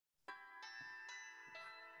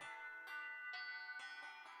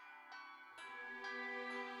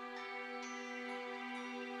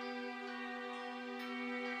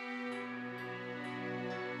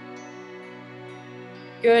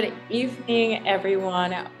Good evening,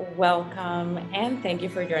 everyone. Welcome, and thank you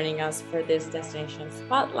for joining us for this destination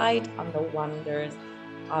spotlight on the wonders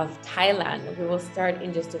of Thailand. We will start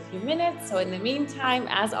in just a few minutes. So, in the meantime,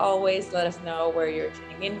 as always, let us know where you're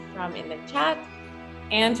tuning in from in the chat.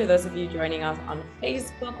 And to those of you joining us on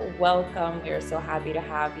Facebook, welcome. We are so happy to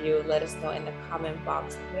have you. Let us know in the comment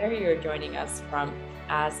box where you're joining us from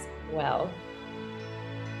as well.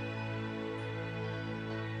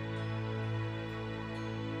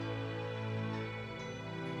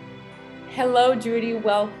 Hello, Judy.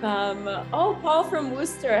 Welcome. Oh, Paul from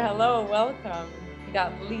Worcester. Hello, welcome. We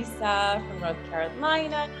got Lisa from North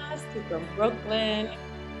Carolina, Stu from Brooklyn,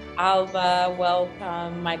 Alba,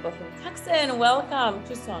 welcome. Michael from Tucson, welcome.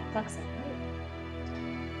 Tucson, Tucson.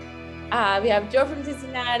 We have Joe from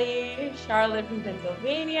Cincinnati, Charlotte from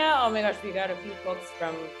Pennsylvania. Oh my gosh, we got a few folks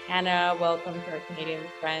from Canada. Welcome to our Canadian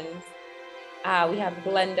friends. We have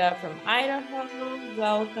Glenda from Idaho,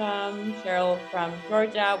 welcome. Cheryl from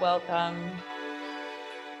Georgia, welcome.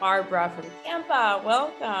 Barbara from Tampa,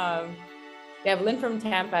 welcome. We have Lynn from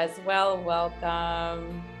Tampa as well,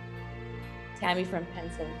 welcome. Tammy from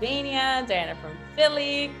Pennsylvania, Diana from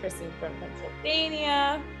Philly, Kristen from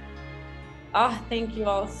Pennsylvania. Thank you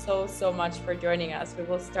all so much for joining us. We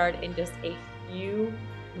will start in just a few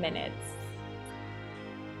minutes.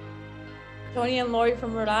 Tony and Lori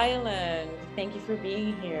from Rhode Island, thank you for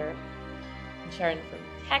being here. Sharon from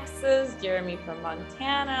Texas, Jeremy from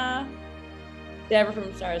Montana, Deborah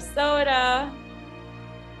from Sarasota.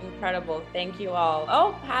 Incredible, thank you all.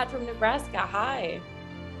 Oh, Pat from Nebraska, hi.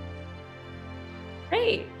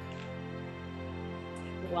 Great.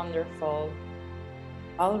 Wonderful.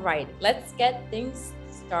 All right, let's get things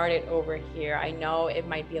started over here. I know it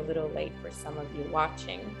might be a little late for some of you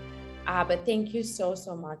watching, but thank you so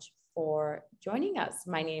much for joining us.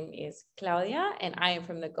 My name is Claudia and I am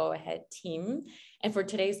from the Go Ahead team. And for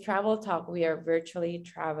today's travel talk, we are virtually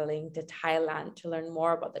traveling to Thailand to learn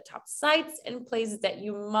more about the top sites and places that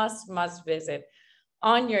you must visit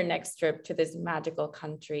on your next trip to this magical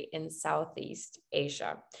country in Southeast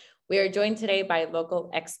Asia. We are joined today by local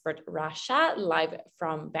expert Racha, live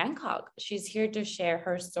from Bangkok. She's here to share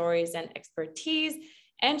her stories and expertise,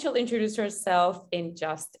 and she'll introduce herself in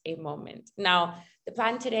just a moment. Now, the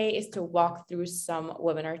plan today is to walk through some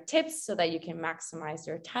webinar tips so that you can maximize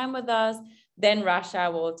your time with us. Then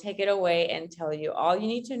Racha will take it away and tell you all you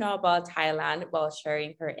need to know about Thailand while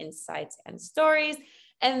sharing her insights and stories.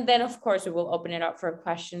 And then, of course, we will open it up for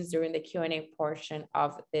questions during the Q&A portion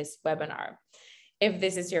of this webinar. If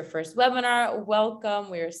this is your first webinar,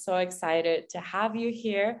 welcome. We are so excited to have you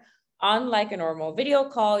here. Unlike a normal video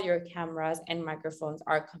call, your cameras and microphones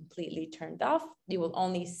are completely turned off. You will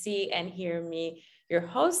only see and hear me, your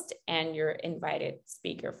host, and your invited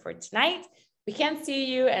speaker for tonight. We can't see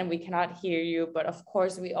you and we cannot hear you, but of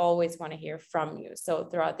course, we always want to hear from you. So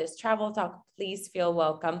throughout this travel talk, please feel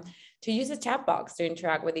welcome to use the chat box to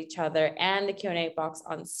interact with each other and the Q&A box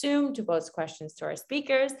on Zoom to pose questions to our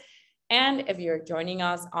speakers. And if you're joining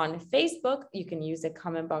us on Facebook, you can use the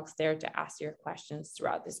comment box there to ask your questions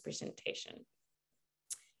throughout this presentation.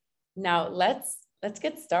 Now let's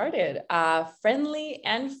get started. Friendly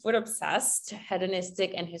and food obsessed,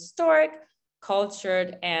 hedonistic and historic,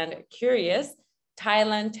 cultured and curious,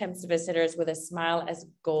 Thailand tempts visitors with a smile as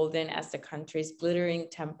golden as the country's glittering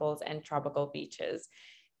temples and tropical beaches.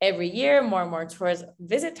 Every year, more and more tourists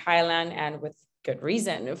visit Thailand, and with good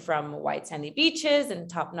reason, from white sandy beaches and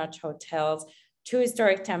top-notch hotels to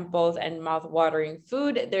historic temples and mouth-watering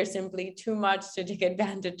food. There's simply too much to take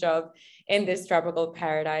advantage of in this tropical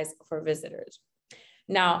paradise for visitors.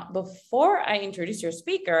 Now, before I introduce your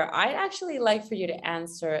speaker, I'd actually like for you to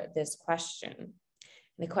answer this question.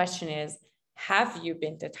 The question is, have you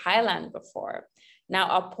been to Thailand before?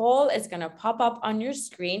 Now, a poll is going to pop up on your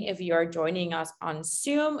screen if you are joining us on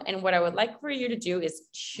Zoom. And what I would like for you to do is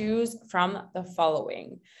choose from the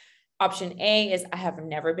following. Option A is I have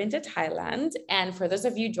never been to Thailand. And for those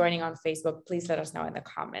of you joining on Facebook, please let us know in the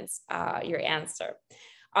comments your answer.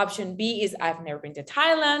 Option B is I've never been to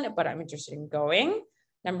Thailand, but I'm interested in going.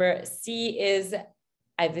 Number C is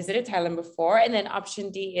I visited Thailand before. And then option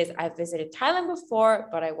D is I've visited Thailand before,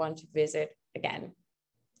 but I want to visit again.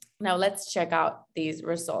 Now let's check out these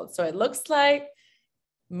results. So it looks like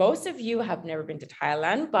most of you have never been to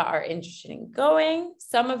Thailand, but are interested in going.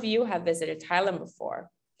 Some of you have visited Thailand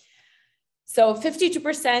before. So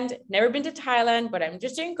 52% never been to Thailand, but I'm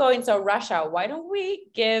interested in going. So Racha, why don't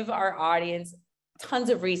we give our audience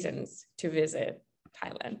tons of reasons to visit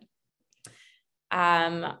Thailand?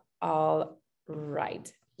 All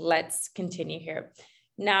right, let's continue here.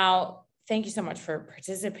 Now, thank you so much for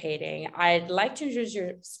participating. I'd like to introduce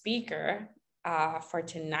your speaker, for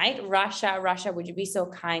tonight. Racha, would you be so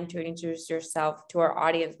kind to introduce yourself to our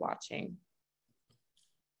audience watching?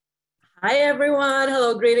 Hi, everyone.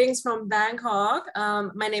 Hello, greetings from Bangkok.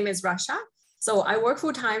 My name is Racha. So I work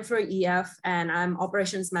full-time for EF and I'm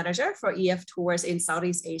operations manager for EF tours in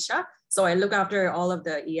Southeast Asia. So I look after all of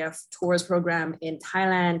the EF tours program in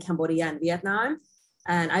Thailand, Cambodia, and Vietnam.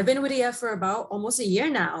 And I've been with EF for about almost a year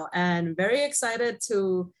now and very excited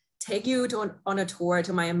to take you on a tour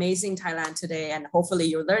to my amazing Thailand today. And hopefully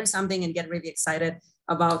you'll learn something and get really excited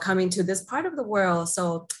about coming to this part of the world.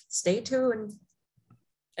 So stay tuned.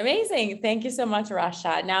 Amazing. Thank you so much,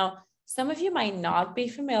 Racha. Now, some of you might not be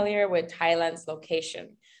familiar with Thailand's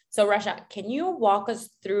location. So Racha, can you walk us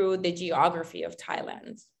through the geography of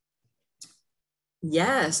Thailand?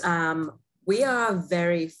 Yes, we are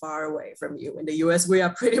very far away from you in the US. We are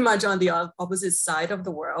pretty much on the opposite side of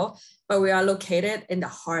the world, but we are located in the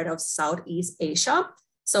heart of Southeast Asia.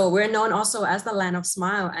 So we're known also as the land of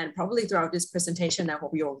smile, and probably throughout this presentation, I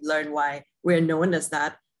hope you'll learn why we're known as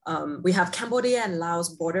that. We have Cambodia and Laos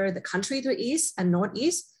border the country to the east and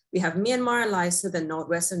northeast. We have Myanmar lies to the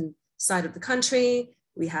northwestern side of the country.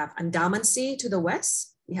 We have Andaman Sea to the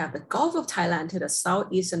west. We have the Gulf of Thailand to the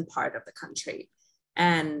southeastern part of the country.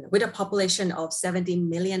 And with a population of 70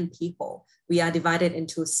 million people, we are divided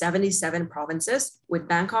into 77 provinces, with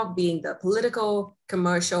Bangkok being the political,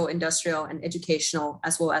 commercial, industrial, and educational,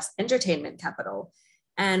 as well as entertainment capital.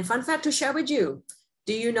 And fun fact to share with you,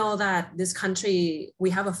 do you know that this country, we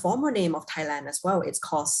have a former name of Thailand as well. It's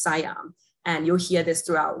called Siam. And you'll hear this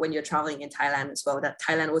throughout when you're traveling in Thailand as well, that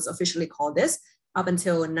Thailand was officially called this up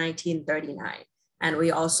until 1939. And we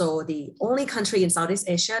also the only country in Southeast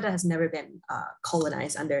Asia that has never been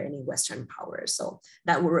colonized under any Western powers. So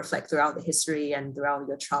that will reflect throughout the history and throughout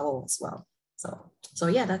your travel as well. So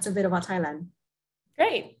yeah, that's a bit about Thailand.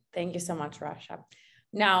 Great. Thank you so much, Racha.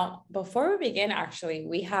 Now, before we begin, actually,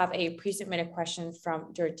 we have a pre-submitted question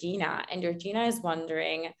from Georgina. And Georgina is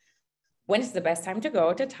wondering, when is the best time to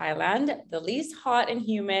go to Thailand? The least hot and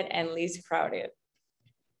humid and least crowded?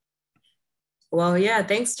 Well, yeah,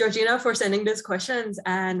 thanks, Georgina, for sending these questions.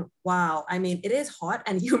 And wow, I mean, it is hot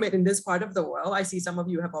and humid in this part of the world. I see some of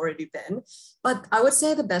you have already been, but I would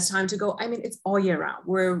say the best time to go, I mean, it's all year round.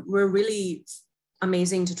 We're really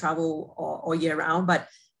amazing to travel all year round, but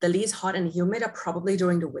the least hot and humid are probably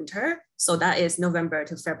during the winter. So that is November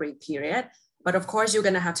to February period. But of course, you're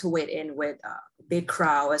going to have to wait in with a big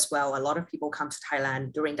crowd as well. A lot of people come to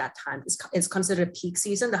Thailand during that time. It's considered peak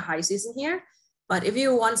season, the high season here. But if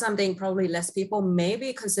you want something probably less people,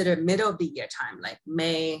 maybe consider middle of the year time, like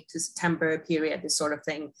May to September period, this sort of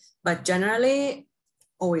thing. But generally,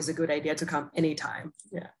 always a good idea to come anytime.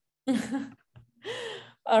 Yeah.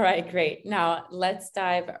 All right, great. Now let's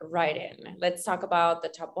dive right in. Let's talk about the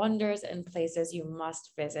top wonders and places you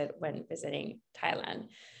must visit when visiting Thailand.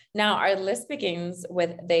 Now our list begins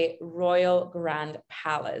with the Royal Grand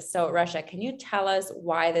Palace. So Racha, can you tell us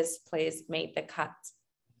why this place made the cut?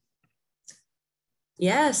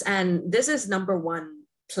 Yes, and this is number one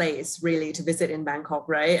place really to visit in Bangkok,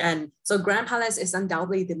 right? And so Grand Palace is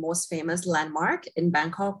undoubtedly the most famous landmark in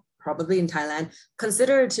Bangkok, probably in Thailand,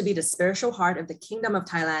 considered to be the spiritual heart of the Kingdom of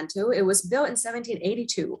Thailand too. It was built in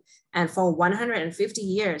 1782, and for 150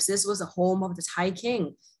 years, this was the home of the Thai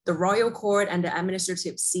king, the royal court, and the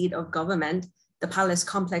administrative seat of government. The palace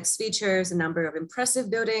complex features a number of impressive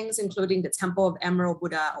buildings, including the Temple of Emerald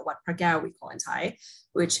Buddha, or Wat Phra we call in Thai,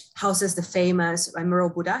 which houses the famous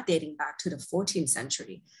Emerald Buddha dating back to the 14th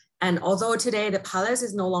century. And although today the palace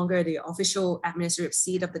is no longer the official administrative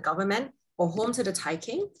seat of the government or home to the Thai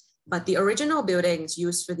king, but the original buildings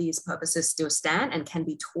used for these purposes still stand and can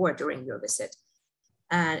be toured during your visit.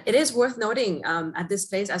 And it is worth noting at this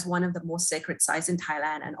place as one of the most sacred sites in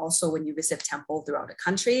Thailand, and also when you visit temple throughout the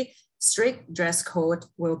country, strict dress code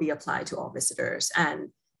will be applied to all visitors. And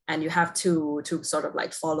you have to sort of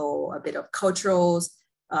like follow a bit of cultural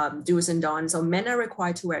do's and don'ts. So men are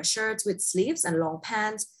required to wear shirts with sleeves and long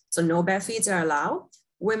pants, so no bare feet are allowed.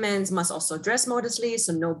 Women must also dress modestly,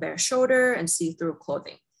 so no bare shoulder and see-through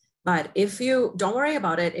clothing. But if you don't worry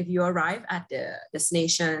about it, if you arrive at the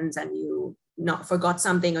destinations and you not forgot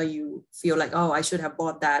something, or you feel like, oh, I should have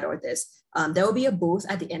bought that or this, there will be a booth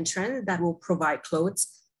at the entrance that will provide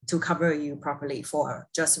clothes to cover you properly for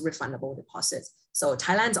just refundable deposits. So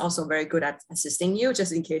Thailand's also very good at assisting you,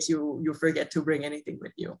 just in case you forget to bring anything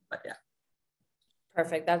with you. But yeah.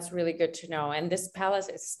 Perfect. That's really good to know. And this palace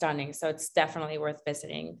is stunning. So it's definitely worth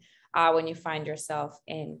visiting when you find yourself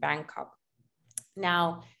in Bangkok.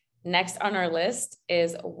 Now, next on our list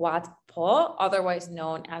is Wat Po, otherwise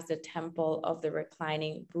known as the Temple of the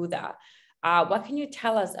Reclining Buddha. What can you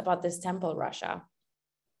tell us about this temple, Racha?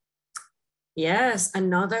 Yes,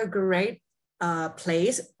 another great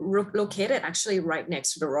place located actually right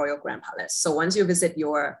next to the Royal Grand Palace. So once you visit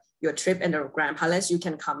your trip in the Grand Palace, you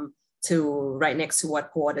can come to right next to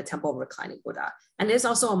Wat Po, the Temple of Reclining Buddha. And it's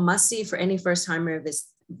also a must-see for any first-timer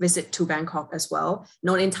visit to Bangkok as well,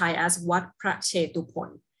 known in Thai as Wat Prache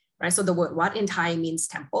Tupon, right? So the word Wat in Thai means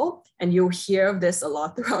temple, and you'll hear of this a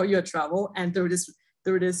lot throughout your travel and through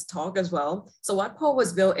this talk as well. So Wat Po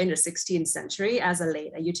was built in the 16th century as a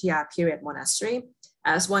late Ayutthaya period monastery.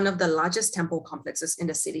 As one of the largest temple complexes in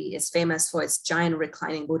the city, is famous for its giant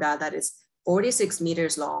reclining Buddha that is 46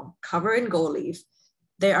 meters long, covered in gold leaf.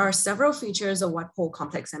 There are several features of Wat Po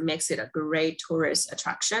complex that makes it a great tourist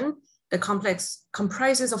attraction. The complex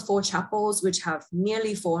comprises of 4 chapels, which have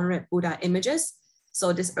nearly 400 Buddha images.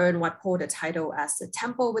 So this earned Wat Po the title as the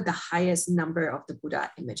temple with the highest number of the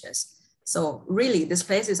Buddha images. So really, this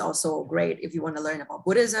place is also great if you want to learn about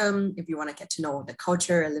Buddhism, if you want to get to know the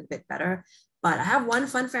culture a little bit better. But I have one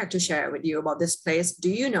fun fact to share with you about this place.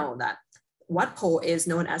 Do you know that Wat Po is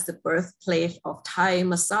known as the birthplace of Thai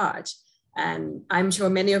massage? And I'm sure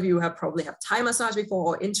many of you have probably had Thai massage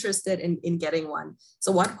before or interested in getting one.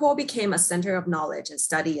 So Wat Po became a center of knowledge and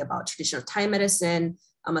study about traditional Thai medicine.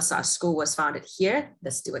 A massage school was founded here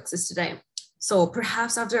that still exists today. So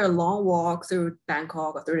perhaps after a long walk through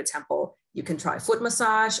Bangkok or through the temple, you can try foot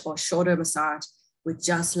massage or shoulder massage with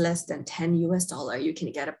just less than 10 US dollar. You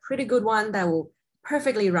can get a pretty good one that will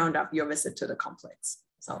perfectly round up your visit to the complex.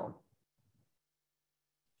 So.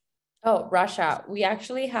 Oh, Racha, we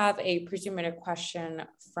actually have a pre-submitted question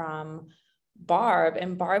from Barb,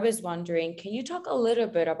 and Barb is wondering, can you talk a little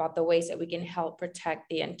bit about the ways that we can help protect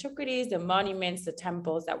the antiquities, the monuments, the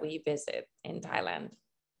temples that we visit in Thailand?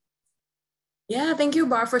 Yeah, thank you,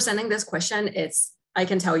 Barb, for sending this question. I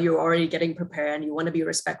can tell you're already getting prepared and you want to be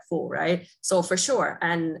respectful, right? So for sure,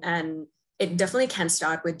 and it definitely can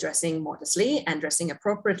start with dressing modestly and dressing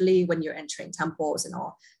appropriately when you're entering temples and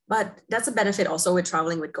all. But that's a benefit also with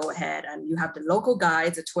traveling with Go Ahead, and you have the local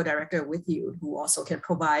guides, a tour director with you who also can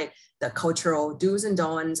provide the cultural do's and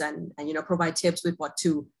don'ts and provide tips with what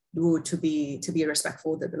to do to be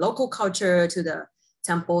respectful to the local culture, to the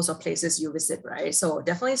temples or places you visit, right? So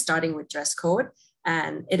definitely starting with dress code.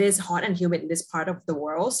 And it is hot and humid in this part of the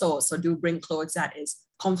world. So do bring clothes that is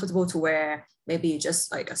comfortable to wear, maybe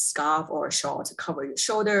just like a scarf or a shawl to cover your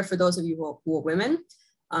shoulder for those of you who are women.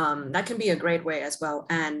 That can be a great way as well.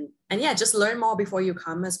 And yeah, just learn more before you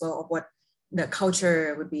come as well of what the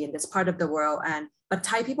culture would be in this part of the world. But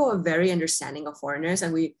Thai people are very understanding of foreigners.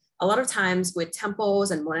 And a lot of times with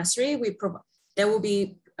temples and monastery, there will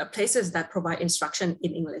be places that provide instruction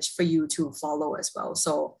in English for you to follow as well.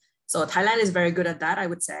 So Thailand is very good at that, I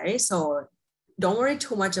would say. So don't worry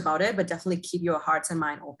too much about it, but definitely keep your hearts and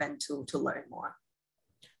mind open to learn more.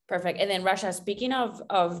 Perfect. And then Racha, speaking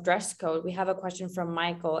of dress code, we have a question from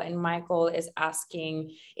Michael, and Michael is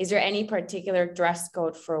asking, is there any particular dress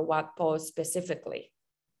code for Wat Po specifically?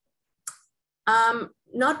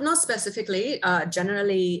 Not specifically.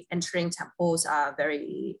 Generally, entering temples are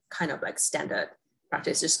very kind of like standard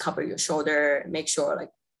practice. Just cover your shoulder, make sure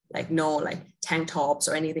like no tank tops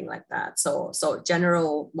or anything like that. So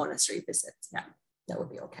general monastery visits, yeah, that would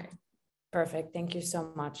be okay. Perfect. Thank you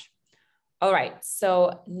so much. All right.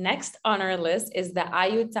 So next on our list is the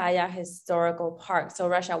Ayutthaya Historical Park. So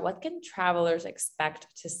Racha, what can travelers expect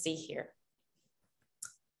to see here?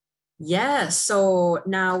 Yeah, so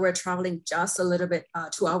now we're traveling just a little bit,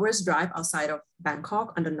 2 hours drive outside of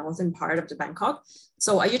Bangkok on the northern part of the Bangkok.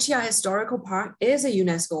 So Ayutthaya Historical Park is a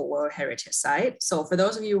UNESCO World Heritage Site. So for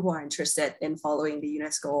those of you who are interested in following the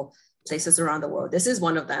UNESCO places around the world, this is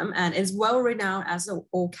one of them, and is well renowned as the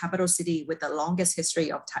old capital city with the longest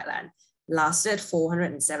history of Thailand. Lasted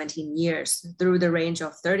 417 years through the reign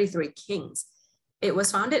of 33 kings. It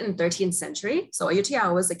was founded in 13th century. So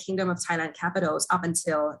Ayutthaya was the kingdom of Thailand capitals up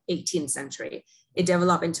until 18th century. It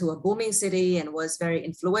developed into a booming city and was very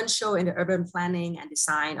influential in the urban planning and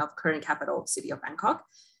design of current capital city of Bangkok.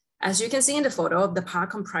 As you can see in the photo, the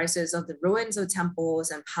park comprises of the ruins of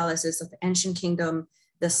temples and palaces of the ancient kingdom.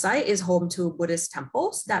 The site is home to Buddhist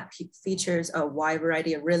temples that features a wide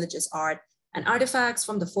variety of religious art and artifacts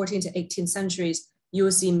from the 14th to 18th centuries. You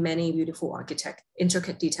will see many beautiful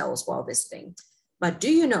intricate details while visiting. But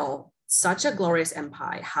do you know, such a glorious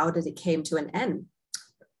empire, how did it came to an end?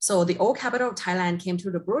 So the old capital of Thailand came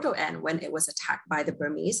to the brutal end when it was attacked by the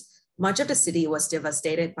Burmese. Much of the city was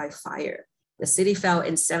devastated by fire. The city fell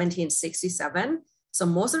in 1767. So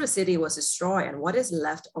most of the city was destroyed, and what is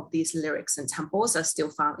left of these lyrics and temples are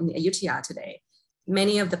still found in Ayutthaya today.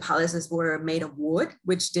 Many of the palaces were made of wood,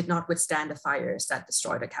 which did not withstand the fires that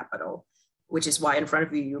destroyed the capital, which is why in front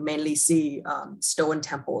of you, you mainly see stone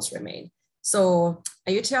temples remain. So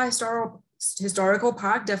Ayutthaya Historical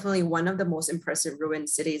Park, definitely one of the most impressive ruined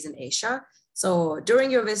cities in Asia. So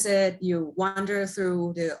during your visit, you wander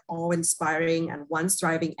through the awe-inspiring and once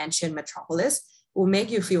thriving ancient metropolis. It will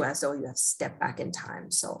make you feel as though you have stepped back in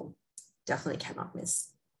time. So definitely cannot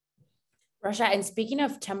miss. Racha, and speaking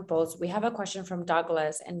of temples, we have a question from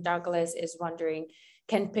Douglas, and Douglas is wondering,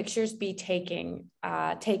 can pictures be taken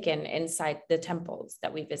inside the temples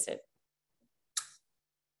that we visit?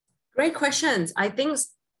 Great questions. I think,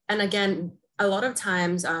 and again, a lot of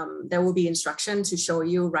times there will be instruction to show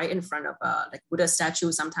you right in front of like Buddha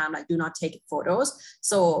statue, sometimes like do not take photos.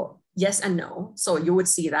 So yes and no. So you would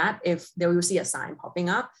see that if there you see a sign popping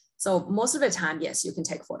up. So most of the time, yes, you can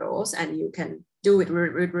take photos and you can do it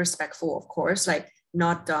respectful, of course, like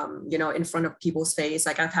not, in front of people's face.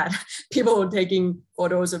 Like I've had people taking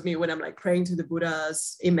photos of me when I'm like praying to the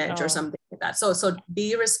Buddha's image or something like that. So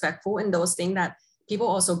be respectful in those things that people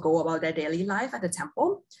also go about their daily life at the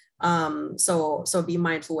temple. So be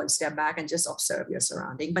mindful and step back and just observe your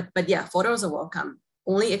surrounding. But yeah, photos are welcome,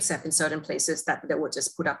 only except in certain places that they will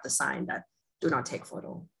just put up the sign that do not take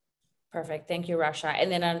photo. Perfect. Thank you, Racha.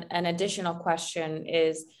 And then an additional question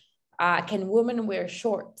is, can women wear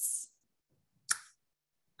shorts?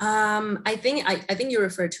 I think you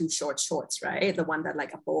refer to shorts, right? The one that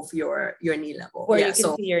like above your knee level. Where you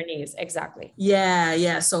can see your knees, exactly.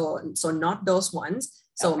 Yeah. So not those ones.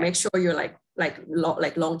 So make sure you're like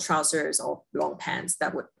long trousers or long pants,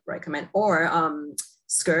 that would recommend, or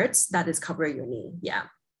skirts that is cover your knee. Yeah.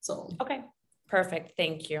 So okay, perfect.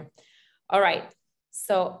 Thank you. All right.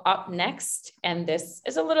 So up next, and this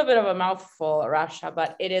is a little bit of a mouthful, Racha,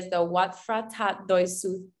 but it is the Wat Phra That Doi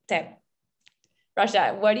Su Thep.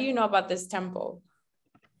 Racha, what do you know about this temple?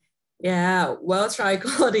 Yeah, well tried,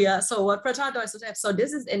 Claudia. So Wat Phra That Doi Su Thep. So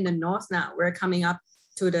this is in the north now. We're coming up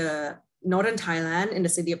to the northern Thailand in the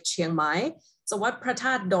city of Chiang Mai. So Wat Phra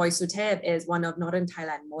That Doi Su Thep is one of northern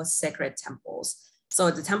Thailand's most sacred temples. So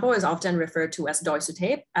the temple is often referred to as Doi Su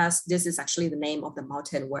Thep, as this is actually the name of the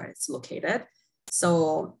mountain where it's located.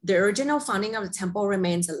 So the original founding of the temple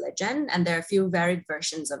remains a legend, and there are a few varied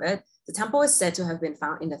versions of it. The temple is said to have been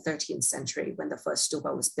found in the 13th century when the first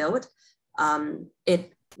stupa was built.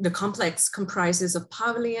 The complex comprises of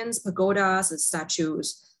pavilions, pagodas, and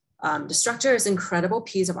statues. The structure is an incredible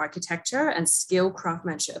piece of architecture and skilled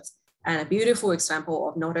craftsmanship, and a beautiful example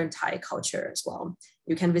of Northern Thai culture as well.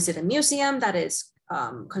 You can visit a museum that is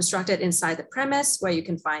constructed inside the premise, where you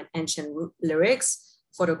can find ancient lyrics,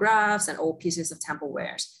 photographs, and old pieces of temple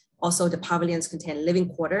wares. Also, the pavilions contain living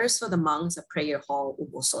quarters for the monks, a prayer hall,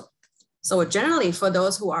 ubosot. So generally, for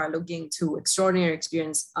those who are looking to extraordinary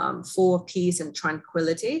experience full of peace and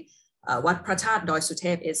tranquility, Wat Phra That Doi Su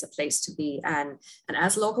Thep is a place to be. And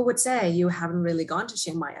as local would say, you haven't really gone to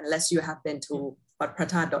Chiang Mai unless you have been to Wat Phra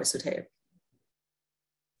That Doi Su Thep.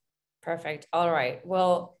 Perfect. All right.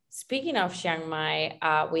 Well, speaking of Chiang Mai,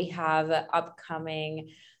 we have upcoming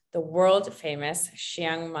the world famous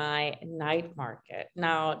Chiang Mai night market.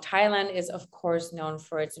 Now, Thailand is of course known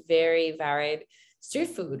for its very varied street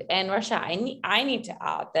food. And Racha, I need to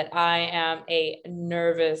add that I am a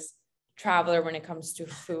nervous traveler when it comes to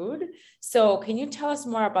food. So can you tell us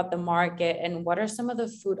more about the market and what are some of the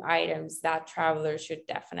food items that travelers should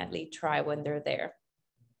definitely try when they're there?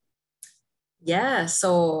 Yeah,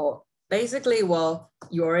 so basically, well,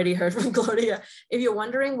 you already heard from Claudia. If you're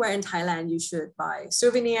wondering where in Thailand you should buy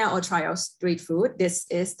souvenir or try out street food, this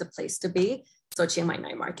is the place to be. So Chiang Mai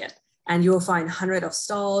Night Market. And you will find hundreds of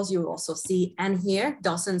stalls. You will also see and hear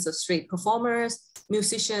dozens of street performers,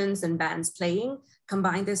 musicians, and bands playing.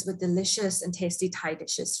 Combine this with delicious and tasty Thai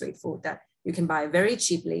dishes, street food that you can buy very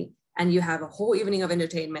cheaply. And you have a whole evening of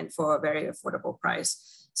entertainment for a very affordable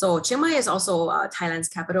price. So Chiang Mai is also Thailand's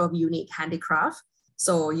capital of unique handicraft.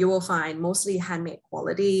 So you will find mostly handmade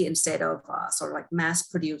quality instead of sort of like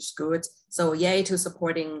mass-produced goods. So yay to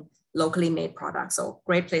supporting locally made products. So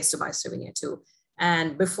great place to buy souvenir too.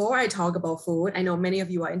 And before I talk about food, I know many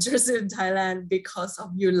of you are interested in Thailand because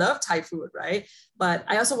of you love Thai food, right? But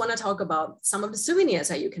I also want to talk about some of the souvenirs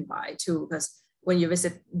that you can buy too, because when you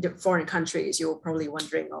visit foreign countries, you're probably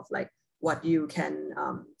wondering of like what you can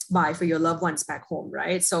buy for your loved ones back home,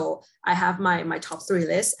 right? So I have my top 3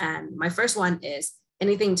 list, and my first one is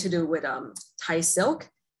anything to do with Thai silk.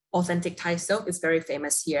 Authentic Thai silk is very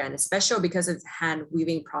famous here, and it's special because it's hand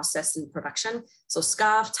weaving process and production. So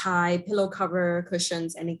scarf, tie, pillow cover,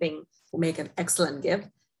 cushions, anything will make an excellent gift.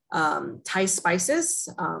 Thai spices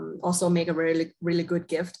also make a really, really good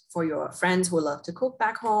gift for your friends who love to cook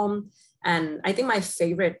back home. And I think my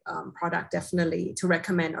favorite product definitely to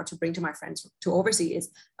recommend or to bring to my friends to oversee is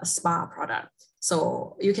a spa product.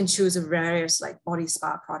 So you can choose various like body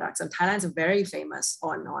spa products. And Thailand's very famous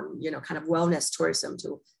on kind of wellness tourism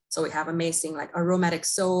too. So we have amazing like aromatic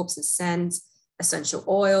soaps and scents, essential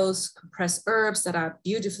oils, compressed herbs that are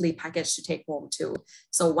beautifully packaged to take home too.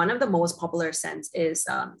 So one of the most popular scents is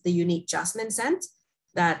the unique jasmine scent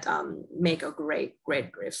that make a great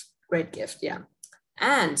gift. Yeah.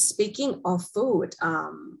 And speaking of food,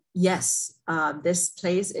 yes, this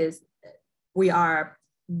place we are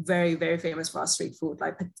very, very famous for our street food,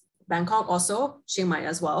 like Bangkok also, Chiang Mai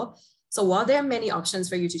as well. So while there are many options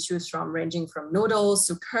for you to choose from, ranging from noodles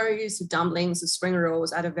to curries to dumplings to spring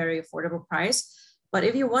rolls at a very affordable price, but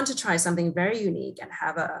if you want to try something very unique and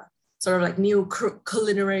have a sort of like new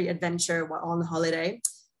culinary adventure while on holiday,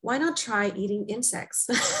 why not try eating insects?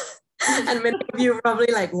 And many of you are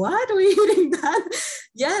probably like, what are we eating that?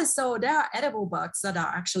 Yeah, so there are edible bugs that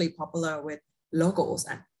are actually popular with locals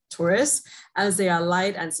and tourists, as they are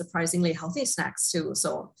light and surprisingly healthy snacks too.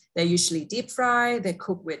 So they're usually deep fried, they're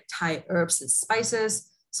cooked with Thai herbs and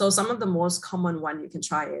spices. So some of the most common one you can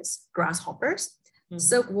try is grasshoppers,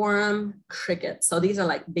 silkworm, cricket. So these are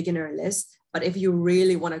like beginner lists. But if you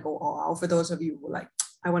really want to go all out, for those of you who like,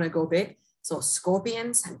 I want to go big, so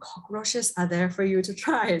scorpions and cockroaches are there for you to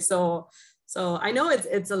try. So I know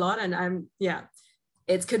it's a lot, and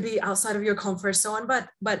it could be outside of your comfort zone, but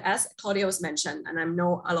as Claudia was mentioned, and I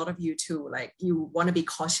know a lot of you too, like you want to be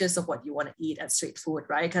cautious of what you want to eat at street food,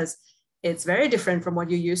 right? Because it's very different from what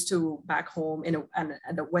you're used to back home and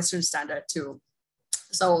the Western standard too.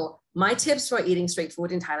 So my tips for eating street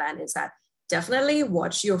food in Thailand is that definitely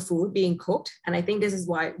watch your food being cooked. And I think this is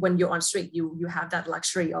why when you're on street, you have that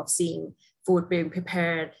luxury of seeing food being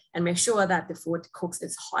prepared, and make sure that the food cooks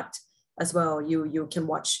is hot as well. You can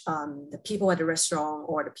watch the people at the restaurant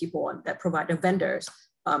or the people that provide the vendors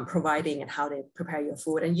providing and how they prepare your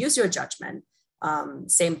food, and use your judgment.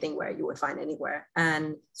 Same thing where you would find anywhere.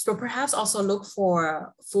 And so perhaps also look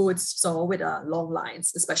for foods sold with long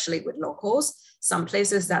lines, especially with locals. Some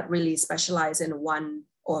places that really specialize in one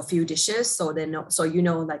or a few dishes, so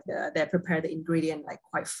like they prepare the ingredient like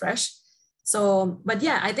quite fresh. So, but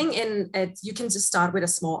yeah, I think you can just start with a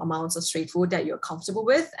small amounts of street food that you're comfortable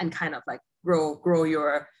with, and kind of like grow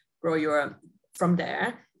your from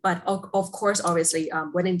there. But of course, obviously,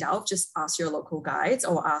 when in doubt, just ask your local guides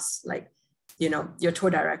or ask like, your tour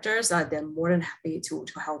directors. They're more than happy to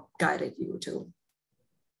help guide you too.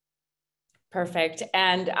 Perfect.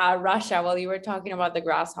 And Racha, while you were talking about the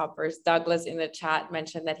grasshoppers, Douglas in the chat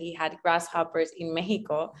mentioned that he had grasshoppers in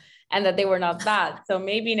Mexico and that they were not bad. So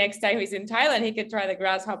maybe next time he's in Thailand, he could try the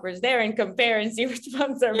grasshoppers there and compare and see which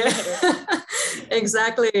ones are better.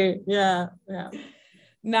 Exactly. Yeah.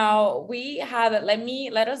 Now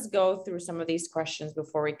let us go through some of these questions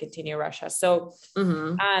before we continue, Racha. So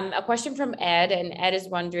a question from Ed, and Ed is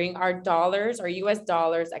wondering, are US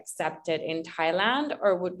dollars accepted in Thailand,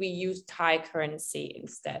 or would we use Thai currency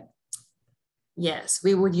instead? Yes,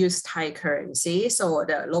 we would use Thai currency. So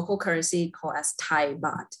the local currency called as Thai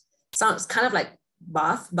baht. Sounds kind of like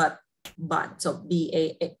baht, but baht, so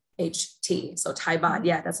BAHT. So Thai baht,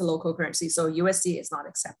 yeah, that's a local currency. So USD is not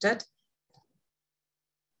accepted.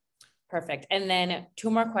 Perfect. And then two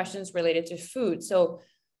more questions related to food. So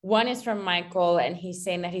one is from Michael, and he's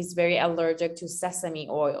saying that he's very allergic to sesame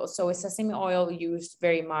oil. So is sesame oil used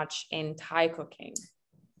very much in Thai cooking?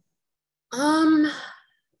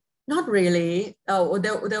 Not really. Oh,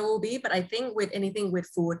 there will be, but I think with anything with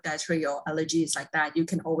food dietary or allergies like that, you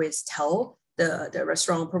can always tell the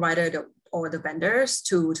restaurant provider or the vendors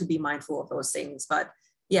to be mindful of those things. But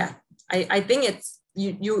yeah, I think it's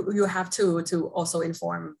you have to also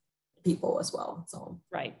inform people as well. So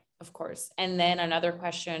right, of course. And then another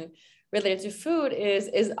question related to food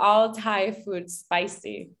is all Thai food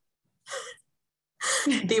spicy?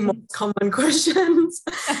 The most common questions.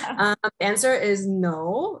 The answer is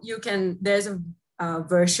no. There's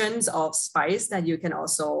versions of spice that you can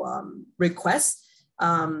also request.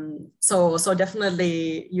 So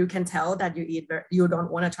definitely you can tell that you don't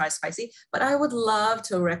want to try spicy, but I would love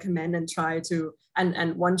to recommend and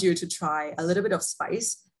and want you to try a little bit of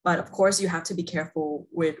spice. But of course, you have to be careful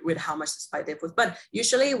with how much spice they put. But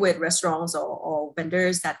usually with restaurants or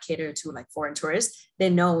vendors that cater to like foreign tourists, they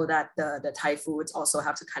know that the Thai foods also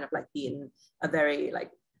have to kind of like be in a very like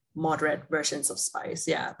moderate versions of spice.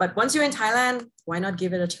 Yeah. But once you're in Thailand, why not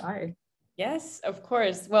give it a try? Yes, of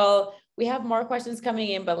course. Well, we have more questions coming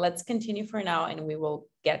in, but let's continue for now and we will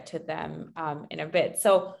get to them in a bit.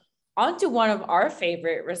 So on to one of our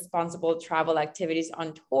favorite responsible travel activities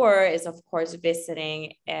on tour is, of course,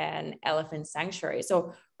 visiting an elephant sanctuary.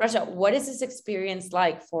 So, Racha, what is this experience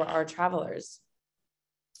like for our travelers?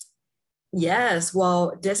 Yes,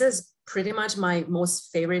 well, this is pretty much my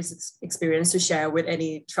most favorite experience to share with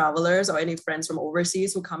any travelers or any friends from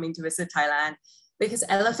overseas who coming to visit Thailand, because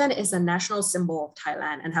elephant is a national symbol of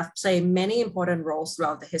Thailand and have played many important roles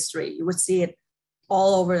throughout the history. You would see it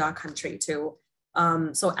all over our country too.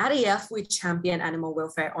 So at EF, we champion animal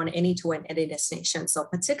welfare on any tour and any destination. So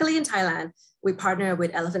particularly in Thailand, we partner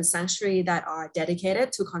with elephant sanctuary that are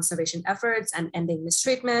dedicated to conservation efforts and ending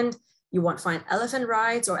mistreatment. You won't find elephant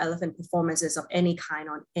rides or elephant performances of any kind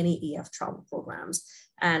on any EF travel programs.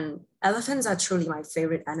 And elephants are truly my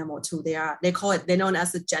favorite animal too. They're known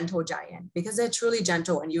as the gentle giant because they're truly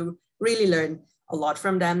gentle and you really learn a lot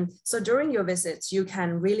from them. So during your visits, you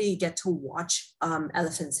can really get to watch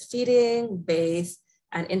elephants feeding, bathe,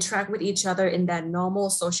 and interact with each other in their normal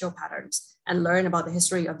social patterns and learn about the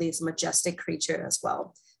history of these majestic creatures as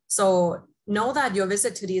well. So know that your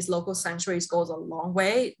visit to these local sanctuaries goes a long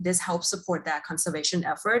way. This helps support their conservation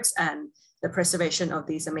efforts and the preservation of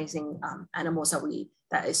these amazing animals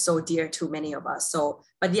that is so dear to many of us. So,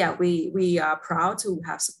 but yeah, we are proud to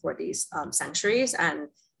have support these sanctuaries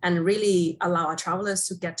and really allow our travelers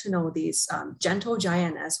to get to know these gentle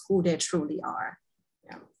giants as who they truly are.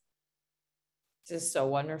 Yeah. This is so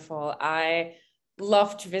wonderful. I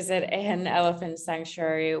love to visit an elephant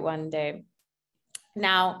sanctuary one day.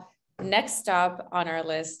 Now, next up on our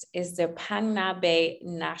list is the Phang Nga Bay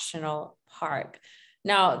National Park.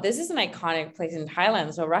 Now, this is an iconic place in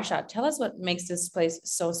Thailand. So Racha, tell us what makes this place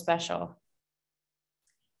so special.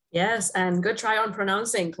 Yes, and good try on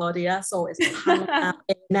pronouncing, Claudia. So it's Phang Nga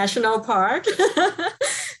National Park.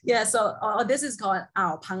 Yeah, so this is called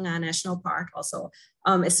Phang Nga National Park also.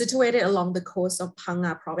 It's situated along the coast of Phang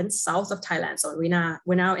Nga province, south of Thailand. So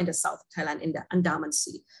we're now in the south of Thailand in the Andaman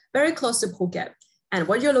Sea, very close to Phuket. And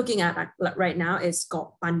what you're looking at right now is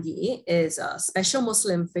Got Panyi, is a special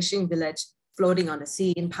Muslim fishing village floating on the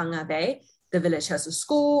sea in Phang Nga Bay. The village has a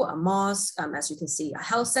school, a mosque, as you can see, a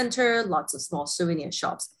health center, lots of small souvenir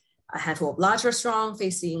shops, a handful of large restaurants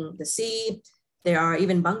facing the sea. There are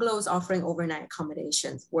even bungalows offering overnight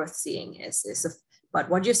accommodations worth seeing. But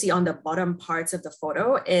what you see on the bottom parts of the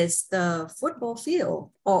photo is the football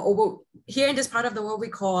field. Or here in this part of the world, we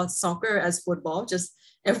call soccer as football, just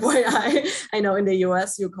FYI. I know in the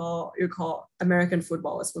US, you call American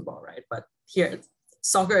football as football, right? But here,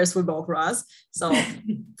 soccer is football for us. So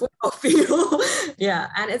football field. Yeah,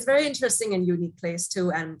 and it's very interesting and unique place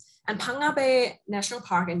too. And Phang Nga Bay National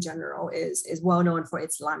Park in general is well known for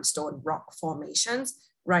its limestone rock formations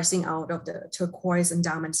rising out of the turquoise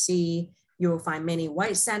Andaman Sea. You will find many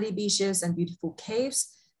white sandy beaches and beautiful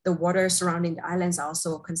caves. The water surrounding the islands are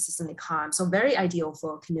also consistently calm, so very ideal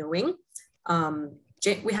for canoeing.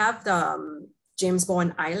 We have the James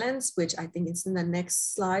Bond Islands, which I think is in the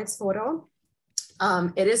next slide's photo.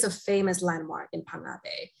 It is a famous landmark in Phang Nga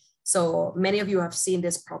Bay. So many of you have seen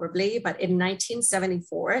this probably, but in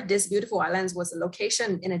 1974, this beautiful island was a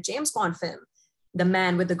location in a James Bond film, The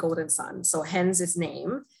Man with the Golden Sun. So hence its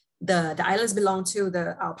name. The islands belong to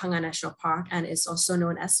the Phang Nga National Park and is also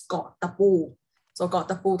known as Got Tapu. So Got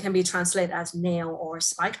Tapu can be translated as nail or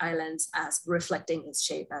spike islands, as reflecting its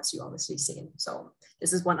shape as you obviously seen. So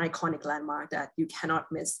this is one iconic landmark that you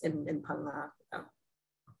cannot miss in Phang Nga.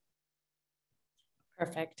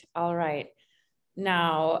 Perfect. All right.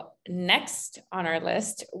 Now, next on our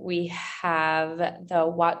list, we have the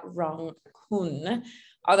Wat Rong Khun,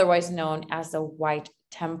 otherwise known as the White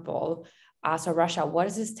Temple. So Racha, what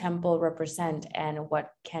does this temple represent and what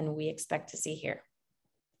can we expect to see here?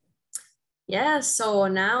 Yeah, so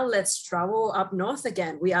now let's travel up north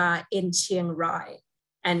again. We are in Chiang Rai.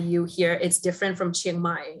 And you hear it's different from Chiang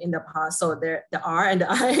Mai in the past. So there, the R and the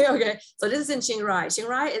I, okay. So this is in Chiang Rai. Chiang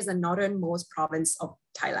Rai is the northernmost province of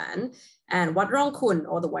Thailand. And Wat Rong Khun,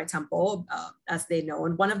 or the White Temple, as they know,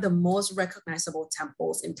 one of the most recognizable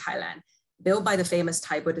temples in Thailand, built by the famous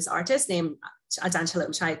Thai Buddhist artist named Ajahn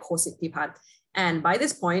Chalermchai Kositpipat. And by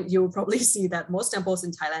this point, you will probably see that most temples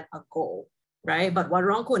in Thailand are gold, right? But Wat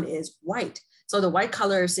Rong Khun is white. So the white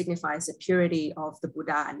color signifies the purity of the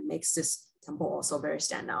Buddha and makes this temple also very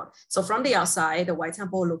standout. So from the outside, the White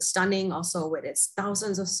Temple looks stunning, also with its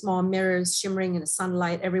thousands of small mirrors shimmering in the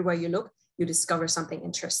sunlight. Everywhere you look, you discover something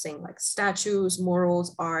interesting like statues,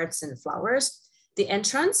 murals, arts, and flowers. The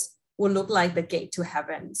entrance will look like the gate to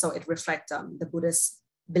heaven. So it reflects the Buddhist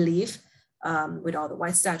belief with all the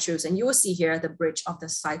white statues. And you will see here the bridge of the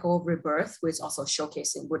cycle of rebirth, which is also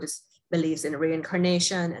showcasing Buddhist beliefs in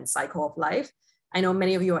reincarnation and cycle of life. I know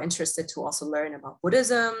many of you are interested to also learn about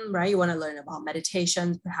Buddhism, right? You want to learn about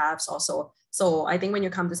meditation, perhaps also. So I think when you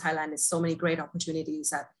come to Thailand, there's so many great opportunities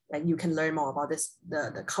that you can learn more about this,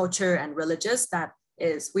 the culture and religious that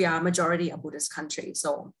is, we are majority a Buddhist country.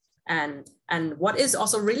 So And what is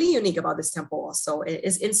also really unique about this temple also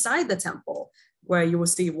is inside the temple, where you will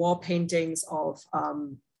see wall paintings of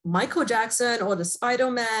Michael Jackson or the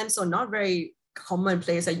Spider-Man. So not very common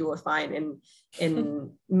place that you will find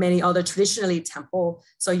in many other traditionally temple.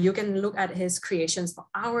 So you can look at his creations for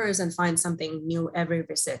hours and find something new every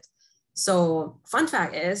visit. So fun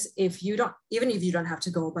fact is, even if you don't have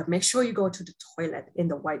to go, but make sure you go to the toilet in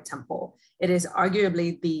the White Temple. It is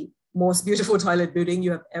arguably the most beautiful toilet building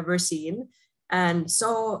you have ever seen. And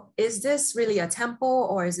so is this really a temple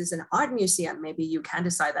or is this an art museum? Maybe you can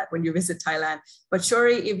decide that when you visit Thailand. But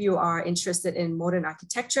surely if you are interested in modern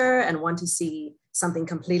architecture and want to see something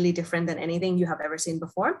completely different than anything you have ever seen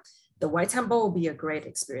before, the White Temple will be a great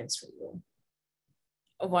experience for you.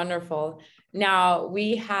 Wonderful. Now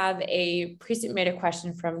we have a pre-submitted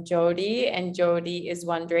question from Jody, and Jody is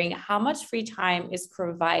wondering how much free time is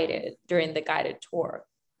provided during the guided tour?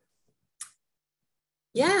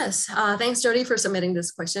 Yes, thanks Jody for submitting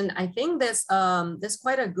this question. I think there's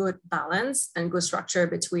quite a good balance and good structure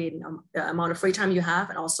between the amount of free time you have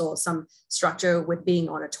and also some structure with being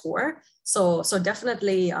on a tour. So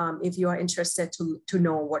definitely if you are interested to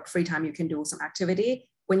know what free time you can do, some activity,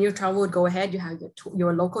 when you travel, go ahead, you have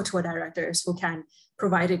your local tour directors who can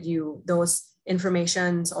provide you those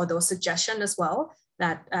informations or those suggestions as well.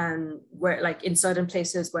 That where like in certain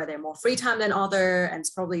places where they're more free time than other, and it's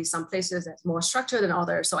probably some places that's more structured than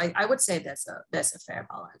others. So I would say there's a fair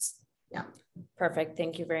balance. Yeah. Perfect.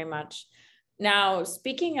 Thank you very much. Now,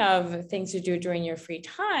 speaking of things to do during your free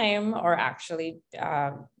time, or actually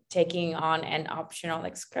taking on an optional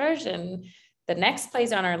excursion, the next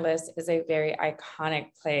place on our list is a very iconic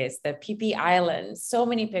place, the Phi Phi Islands. So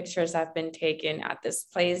many pictures have been taken at this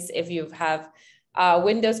place. If you have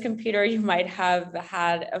Windows computer, you might have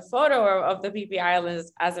had a photo of the Phi Phi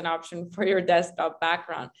Islands as an option for your desktop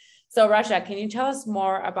background. So Racha, can you tell us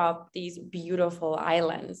more about these beautiful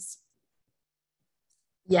islands?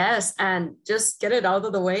 Yes, and just get it out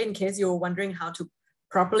of the way in case you were wondering how to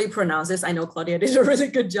properly pronounce this. I know Claudia did a really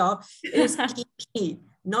good job. It is Phi Phi,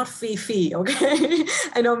 not Phi Phi, okay?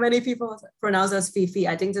 I know many people pronounce it as Phi Phi.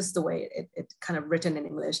 I think this is the way it kind of written in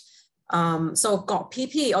English. So Phi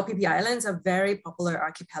Phi or Phi Phi Islands are very popular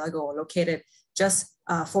archipelago located just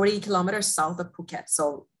 40 kilometers south of Phuket.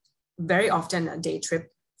 So very often a day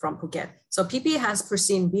trip from Phuket. So Phi Phi has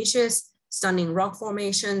pristine beaches, stunning rock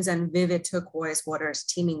formations, and vivid turquoise waters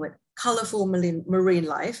teeming with colorful marine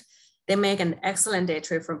life. They make an excellent day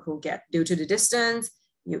trip from Phuket due to the distance.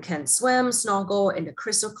 You can swim, snorkel in the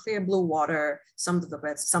crystal clear blue water, some of the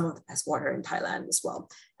best water in Thailand as well,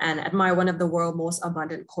 and admire one of the world's most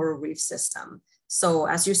abundant coral reef system. So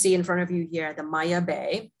as you see in front of you here, the Maya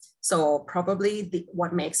Bay. So probably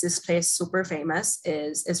what makes this place super famous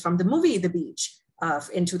is from the movie The Beach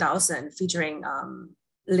in 2000, featuring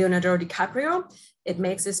Leonardo DiCaprio. It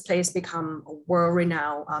makes this place become world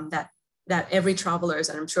renowned that every travelers,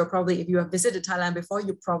 and I'm sure probably if you have visited Thailand before,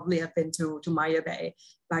 you probably have been to Maya Bay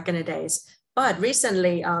back in the days. But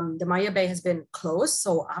recently, the Maya Bay has been closed.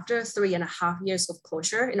 So after 3.5 years of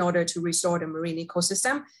closure, in order to restore the marine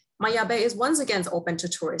ecosystem, Maya Bay is once again open to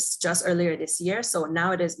tourists just earlier this year. So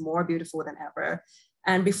now it is more beautiful than ever.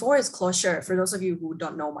 And before its closure, for those of you who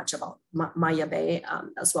don't know much about Maya Bay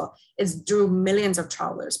as well, it drew millions of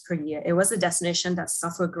travelers per year. It was a destination that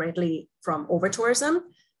suffered greatly from over-tourism,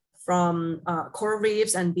 from coral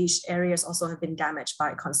reefs, and beach areas also have been damaged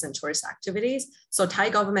by constant tourist activities. So Thai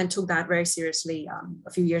government took that very seriously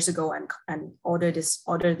a few years ago and ordered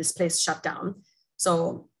this place shut down.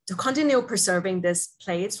 So to continue preserving this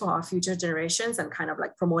place for our future generations and kind of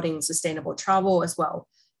like promoting sustainable travel as well,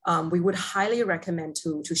 we would highly recommend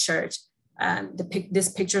to search this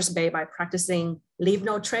pictures bay by practicing leave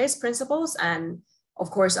no trace principles, and of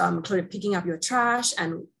course, including picking up your trash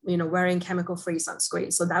and wearing chemical-free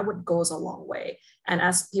sunscreen. So that would goes a long way. And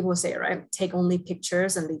as people say, right, take only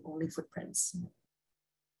pictures and leave only footprints.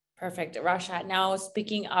 Perfect, Racha. Now,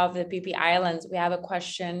 speaking of the Phi Phi Islands, we have a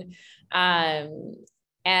question, and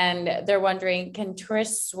they're wondering, can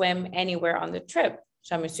tourists swim anywhere on the trip?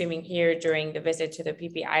 So I'm assuming here during the visit to the Phi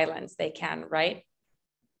Phi Islands, they can, right?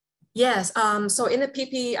 Yes. So in the Phi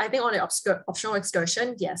Phi, I think on the optional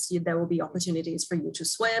excursion, yes, there will be opportunities for you to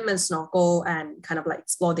swim and snorkel and kind of like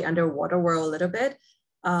explore the underwater world a little bit.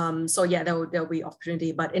 So yeah, there'll be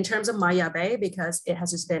opportunity. But in terms of Maya Bay, because it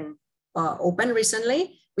has just been open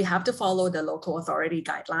recently, we have to follow the local authority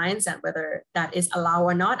guidelines, and whether that is allowed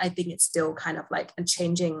or not, I think it's still kind of like a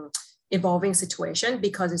changing, evolving situation,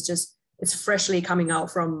 because it's freshly coming out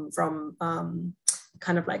from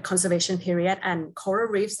kind of like conservation period, and coral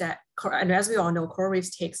reefs and as we all know, coral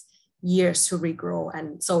reefs takes years to regrow.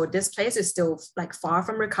 And so this place is still like far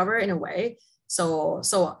from recover in a way. So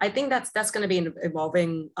I think that's going to be an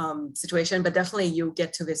evolving situation, but definitely you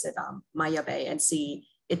get to visit Maya Bay and see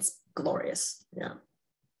it's glorious. Yeah.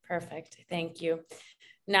 Perfect. Thank you.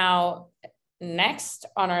 Now, next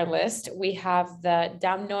on our list, we have the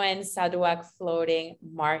Damnoen Saduak floating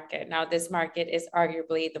market. Now, this market is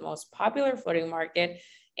arguably the most popular floating market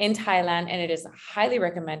in Thailand, and it is highly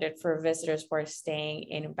recommended for visitors who are staying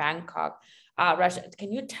in Bangkok. Racha,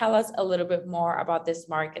 can you tell us a little bit more about this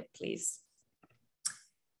market, please?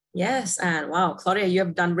 Yes, and wow, Claudia, you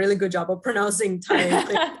have done really good job of pronouncing Thai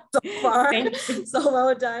so far. So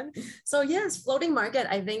well done. So yes, floating market,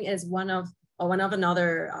 I think, is one of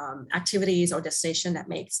another activities or destination that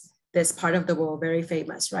makes this part of the world very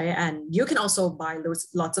famous, right? And you can also buy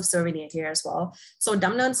lots of souvenir here as well. So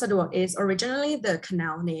Damnan Saduak is originally the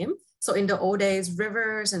canal name. So in the old days,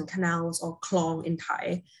 rivers and canals, or klong in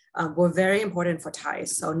Thai, were very important for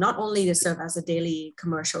Thais. So not only to serve as a daily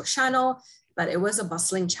commercial channel, but it was a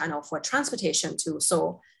bustling channel for transportation too.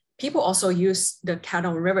 So people also use the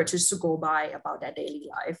canal river to go by about their daily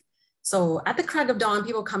life. So at the crack of dawn,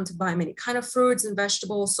 people come to buy many kind of fruits and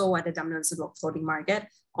vegetables. So at the Damnan Saduak floating market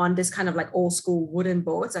on this kind of like old school wooden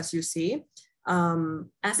boats, as you see.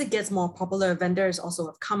 As it gets more popular, vendors also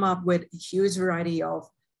have come up with a huge variety of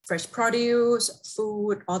fresh produce,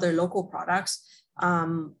 food, other local products.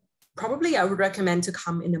 Probably I would recommend to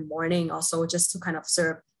come in the morning also, just to kind of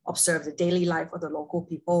observe the daily life of the local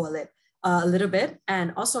people a little bit.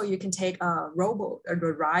 And also you can take a rowboat or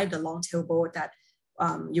ride the long tail boat that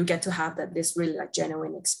you get to have this really like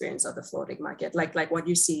genuine experience of the floating market, like what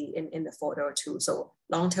you see in the photo too. So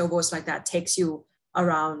long tail boats like that takes you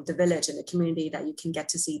around the village and the community that you can get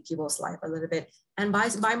to see people's life a little bit and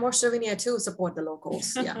buy more souvenir too, support the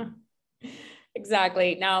locals. Yeah.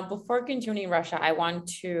 Exactly. Now, before continuing, Racha, I want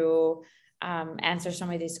to answer some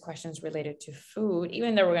of these questions related to food,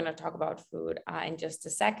 even though we're going to talk about food in just a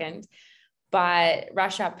second. But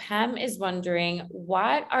Racha, Pam is wondering,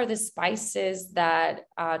 what are the spices that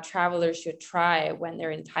travelers should try when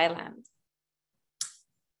they're in Thailand?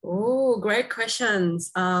 Oh, great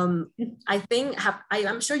questions. I think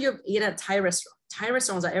I'm sure you've eaten at Thai restaurants. Thai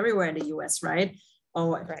restaurants are everywhere in the US, right?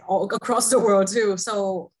 All across the world too.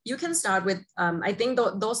 So you can start with, I think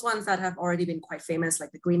those ones that have already been quite famous,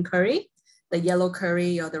 like the green curry, the yellow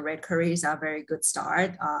curry, or the red curries are a very good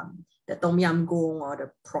start. The tom yam goong or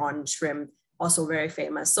the prawn shrimp, also very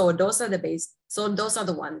famous. So those are the base. So those are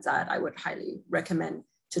the ones that I would highly recommend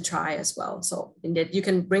to try as well. So indeed, you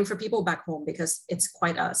can bring for people back home because it's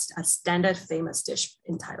quite a standard famous dish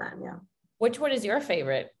in Thailand. Yeah. Which one is your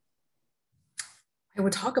favorite? I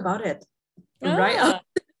would talk about it. Right.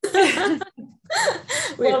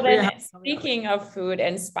 Well, then, speaking of food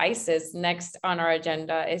and spices, next on our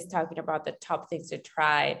agenda is talking about the top things to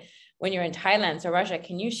try when you're in Thailand. So Racha,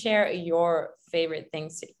 can you share your favorite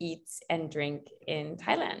things to eat and drink in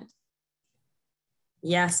Thailand?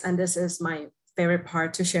 Yes, and this is my favorite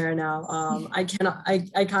part to share now. I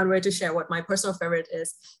can't wait to share what my personal favorite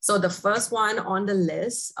is. So the first one on the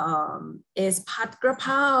list is pad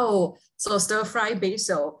grapao. So stir-fried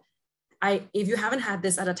basil. If you haven't had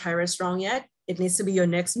this at a Thai restaurant yet, it needs to be your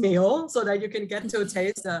next meal so that you can get to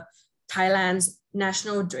taste Thailand's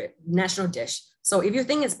national dish. So if you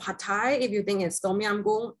think it's pad Thai, if you think it's tom yam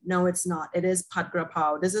goong, no, it's not. It is pad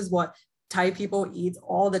grapao. This is what Thai people eat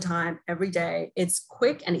all the time, every day. It's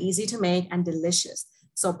quick and easy to make and delicious.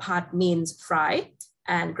 So pad means fry,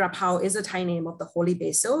 and grapao is a Thai name of the holy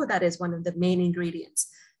basil that is one of the main ingredients.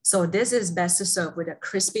 So this is best to serve with a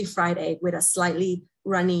crispy fried egg with a slightly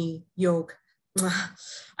runny yolk.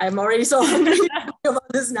 I'm already so hungry about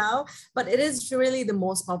this now, but it is really the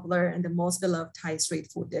most popular and the most beloved Thai street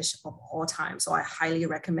food dish of all time. So I highly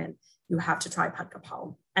recommend you have to try pad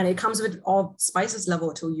grapao. And it comes with all spices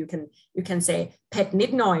level too. You can say pet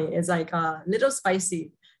nit noi is like a little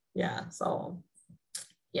spicy. Yeah, so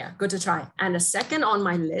yeah, good to try. And the second on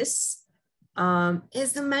my list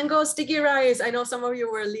is the mango sticky rice. I know some of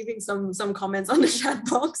you were leaving some comments on the chat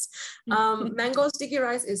box. Mango sticky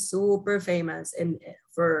rice is super famous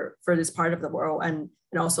for this part of the world, and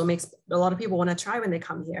it also makes a lot of people want to try when they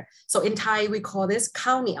come here. So in Thai, we call this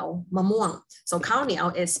khao niao mamuang. So khao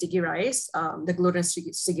niao is sticky rice, the gluten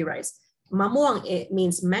sticky rice. Mamuang, it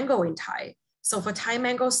means mango in Thai. So for Thai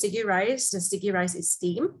mango sticky rice, the sticky rice is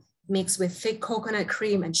steamed, mixed with thick coconut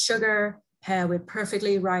cream and sugar, paired with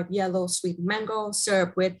perfectly ripe yellow sweet mango,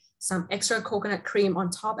 served with some extra coconut cream on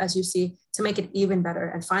top, as you see, to make it even better.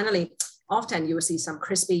 And finally, often you will see some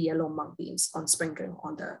crispy yellow mung beans sprinkled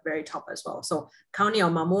on the very top as well. So khao niao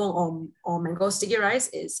mamuang or mango sticky rice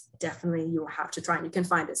is definitely you have to try. And you can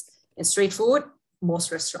find this In street food,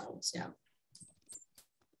 most restaurants, yeah.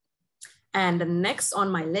 And the next on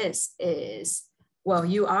my list is, well,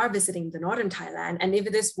 you are visiting the northern Thailand, and if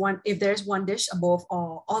there's one dish above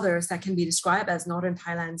all others that can be described as northern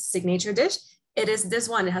Thailand's signature dish, it is this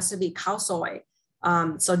one. It has to be khao soi.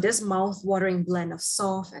 So this mouth-watering blend of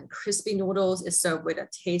soft and crispy noodles is served with a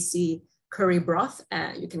tasty curry broth,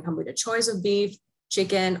 and you can come with a choice of beef,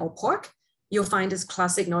 chicken, or pork. You'll find this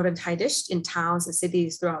classic northern Thai dish in towns and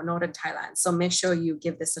cities throughout northern Thailand. So make sure you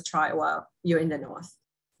give this a try while you're in the north.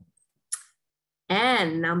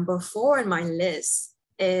 And number 4 on my list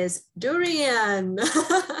is durian.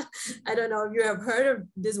 I don't know if you have heard of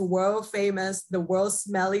this world famous, the world's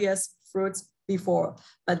smelliest fruits before,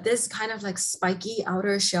 but this kind of like spiky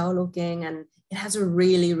outer shell looking, and it has a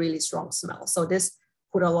really, really strong smell. So this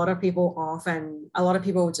put a lot of people off, and a lot of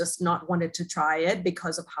people just not wanted to try it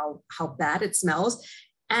because of how bad it smells.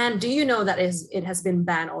 And do you know that it has been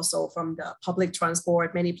banned also from the public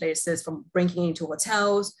transport, many places, from bringing into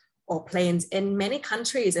hotels or planes in many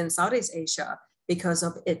countries in Southeast Asia because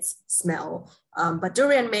of its smell. But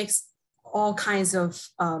durian makes all kinds of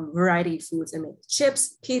variety foods. It makes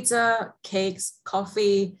chips, pizza, cakes,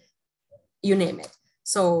 coffee, you name it.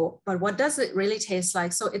 So, but what does it really taste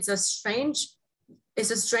like? So it's a strange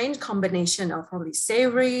combination of probably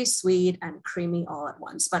savory, sweet, and creamy all at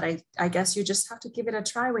once. But I guess you just have to give it a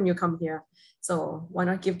try when you come here. So why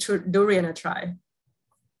not give durian a try?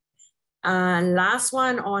 And last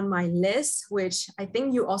one on my list, which I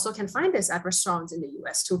think you also can find this at restaurants in the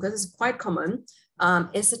US too, because it's quite common,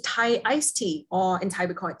 is a Thai iced tea, or in Thai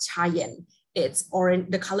we call it cha yen. It's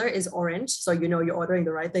orange, the color is orange. So you know you're ordering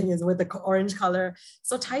the right thing is with the orange color.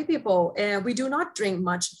 So Thai people, we do not drink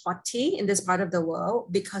much hot tea in this part of the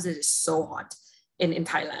world because it is so hot in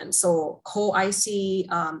Thailand. So cold iced tea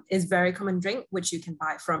is very common drink, which you can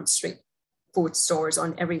buy from street food stores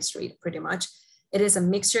on every street pretty much. It is a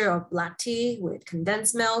mixture of black tea with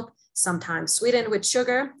condensed milk, sometimes sweetened with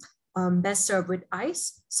sugar, best served with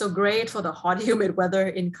ice. So great for the hot, humid weather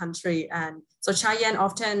in country. And so cha yen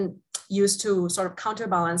often used to sort of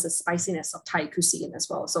counterbalance the spiciness of Thai cuisine as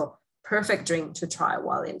well. So perfect drink to try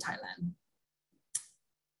while in Thailand.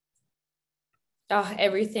 Oh,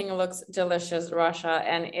 everything looks delicious, Racha,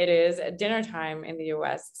 and it is dinner time in the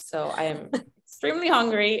US. So I am extremely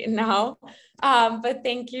hungry now. But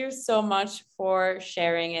thank you so much for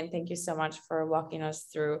sharing, and thank you so much for walking us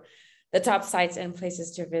through the top sites and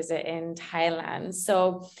places to visit in Thailand.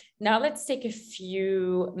 So now let's take a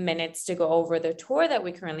few minutes to go over the tour that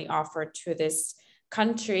we currently offer to this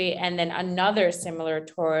country, and then another similar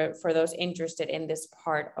tour for those interested in this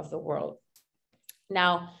part of the world.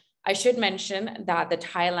 Now, I should mention that the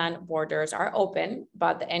Thailand borders are open,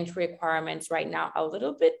 but the entry requirements right now are a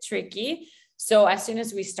little bit tricky. So as soon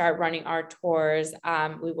as we start running our tours,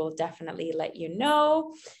 we will definitely let you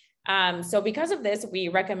know. So because of this, we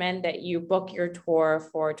recommend that you book your tour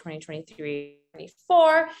for 2023-24.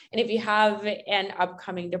 And if you have an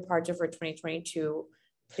upcoming departure for 2022,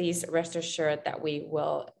 please rest assured that we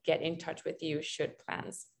will get in touch with you should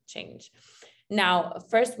plans change. Now,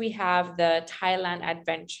 first we have the Thailand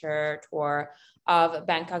Adventure Tour of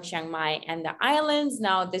Bangkok, Chiang Mai, and the islands.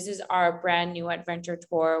 Now, this is our brand new adventure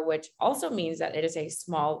tour, which also means that it is a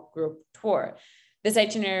small group tour. This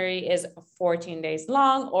itinerary is 14 days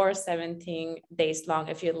long or 17 days long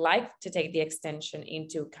if you'd like to take the extension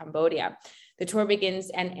into Cambodia. The tour begins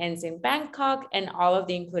and ends in Bangkok, and all of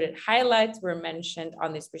the included highlights were mentioned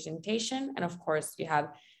on this presentation. And of course, you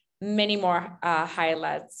have many more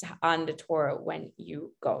highlights on the tour when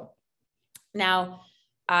you go. Now,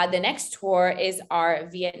 the next tour is our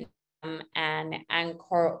Vietnam and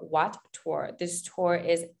Angkor Wat tour. This tour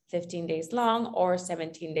is 15 days long or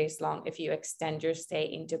 17 days long if you extend your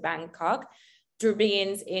stay into Bangkok. Tour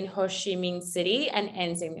begins in Ho Chi Minh City and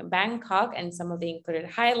ends in Bangkok, and some of the included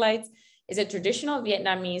highlights is a traditional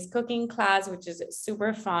Vietnamese cooking class, which is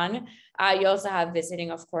super fun. You also have visiting,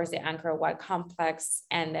 of course, the Angkor Wat complex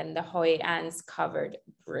and then the Hoi An's covered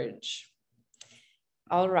bridge.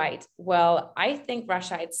 All right, well, I think,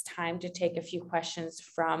 Racha, it's time to take a few questions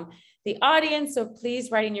from the audience. So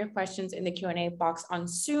please write in your questions in the Q&A box on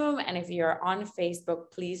Zoom. And if you're on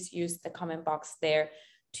Facebook, please use the comment box there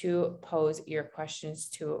to pose your questions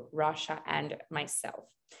to Racha and myself.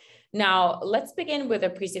 Now, let's begin with a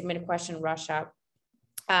pre-submitted question, Racha.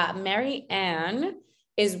 Mary Ann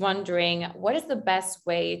is wondering, what is the best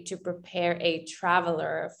way to prepare a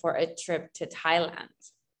traveler for a trip to Thailand?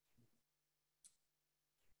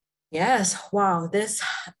 Yes, wow, this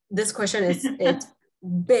question is it's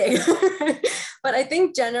big. But I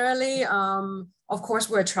think generally, of course,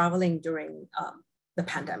 we're traveling during the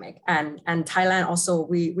pandemic. And Thailand also,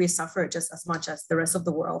 we suffered just as much as the rest of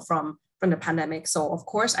the world from the pandemic. So of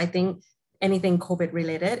course, I think anything COVID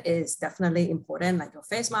related is definitely important, like your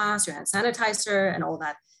face mask, your hand sanitizer, and all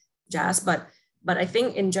that jazz. But I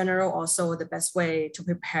think in general, also the best way to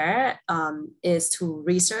prepare is to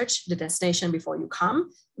research the destination before you come,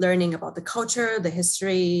 learning about the culture, the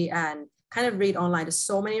history, and kind of read online. There's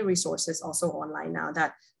so many resources also online now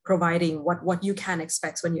that providing what you can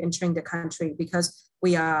expect when you're entering the country, because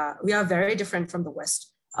we are very different from the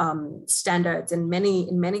West standards in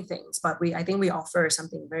many things. But I think we offer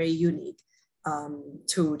something very unique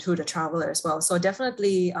to the traveler as well. So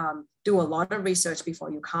definitely do a lot of research before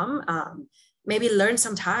you come. Maybe learn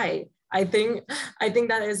some Thai. I think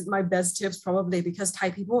that is my best tips probably, because Thai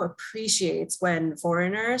people appreciate when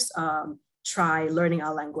foreigners try learning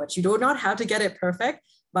our language. You do not have to get it perfect,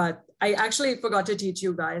 but I actually forgot to teach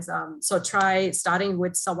you guys. So try starting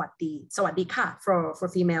with sawatdi ka for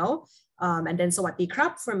female, and then sawatdi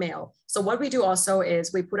krap for male. So what we do also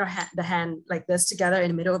is we put the hand like this together in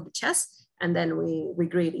the middle of the chest, and then we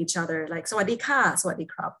greet each other like sawatdi ka, sawatdi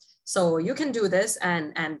krap. So you can do this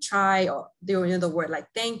and try, or the word like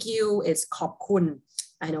thank you is khop kun.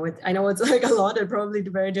 I know it's like a lot and probably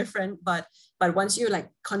very different, but once you like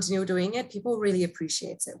continue doing it, people really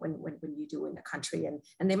appreciate it when you do in the country,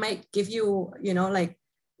 and they might give you, like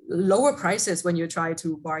lower prices when you try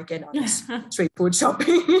to bargain on street food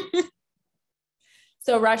shopping.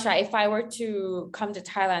 So Racha, if I were to come to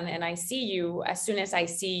Thailand and I see you, as soon as I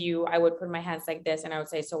see you, I would put my hands like this and I would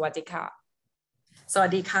say Sawadee ka.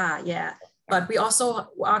 Sawadee ka, yeah. But we also,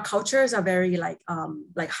 our cultures are very like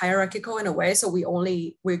hierarchical in a way. So we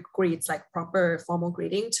greet like proper formal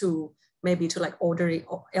greeting to maybe to like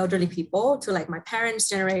elderly people, to like my parents'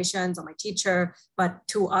 generations or my teacher. But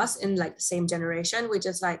to us in like the same generation, we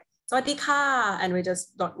just like Sawadee ka, and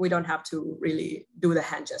we don't have to really do the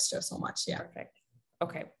hand gesture so much. Yeah. Perfect.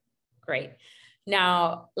 Okay, great.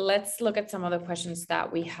 Now let's look at some of the questions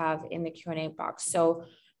that we have in the Q&A box. So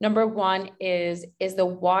number one is the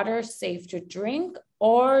water safe to drink,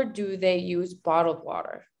 or do they use bottled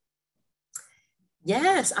water?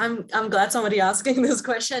 Yes, I'm glad somebody asking this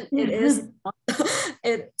question. It is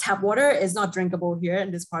tap water is not drinkable here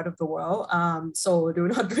in this part of the world. So do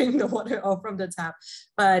not drink the water off from the tap.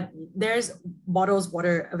 But there's bottles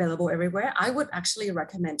water available everywhere. I would actually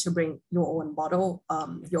recommend to bring your own bottle,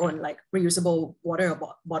 your own like reusable water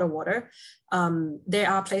or bottled water. There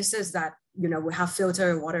are places that we have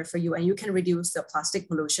filter water for you, and you can reduce the plastic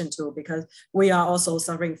pollution too, because we are also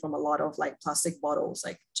suffering from a lot of like plastic bottles,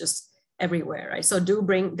 like just everywhere, right? So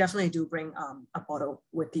definitely do bring a bottle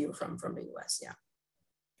with you from the US. Yeah.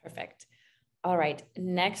 Perfect. All right.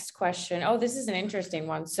 Next question. Oh, this is an interesting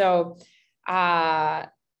one. So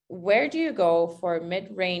where do you go for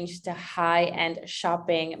mid-range to high-end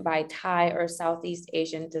shopping by Thai or Southeast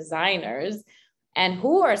Asian designers? And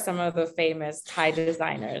who are some of the famous Thai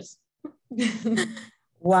designers?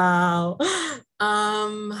 Wow.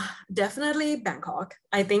 Definitely Bangkok.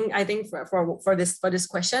 I think for this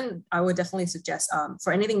question, I would definitely suggest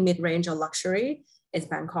for anything mid-range or luxury, it's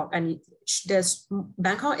Bangkok. And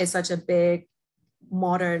Bangkok is such a big,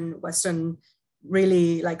 modern, Western,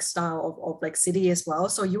 really like style of like city as well.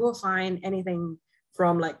 So you will find anything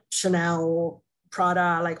from like Chanel,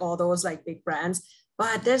 Prada, like all those like big brands.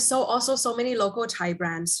 But there's also so many local Thai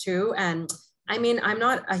brands too. And I mean, I'm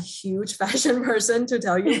not a huge fashion person to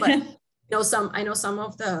tell you, but I know some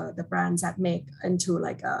of the brands that make into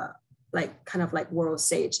like a kind of like world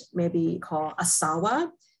stage, maybe called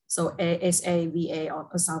Asawa. So ASAVA or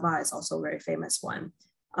Asawa is also a very famous one.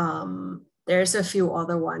 There's a few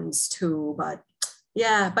other ones too, but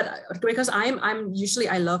yeah, but because I'm usually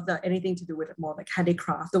I love anything to do with more like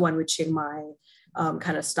handicraft, the one with Chiang Mai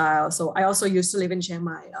kind of style. So I also used to live in Chiang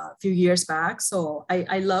Mai a few years back. So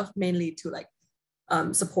I love mainly to like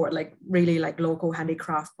support like really like local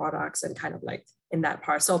handicraft products and kind of like in that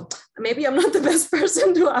part. So maybe I'm not the best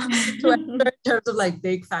person to answer in terms of like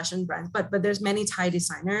big fashion brands, but there's many Thai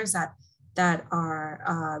designers that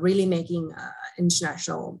are really making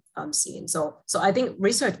international scene. So I think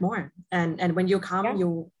research more, and when you come,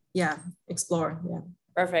 you explore. Yeah.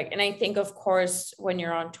 Perfect. And I think, of course, when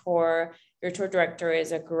you're on tour, your tour director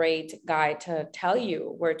is a great guide to tell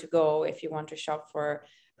you where to go if you want to shop for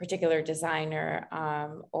particular designer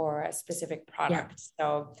or a specific product.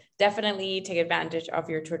 So definitely take advantage of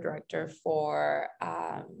your tour director for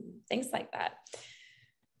things like that.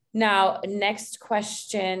 Now, next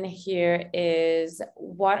question here is,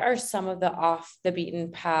 what are some of the off the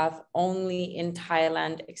beaten path, only in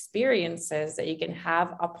Thailand experiences that you can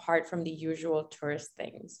have apart from the usual tourist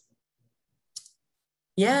things?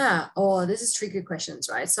 Yeah. Oh, this is tricky questions,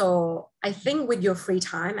 right? So I think with your free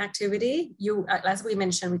time activity, you, as we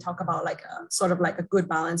mentioned, we talk about like a, sort of like a good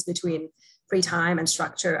balance between free time and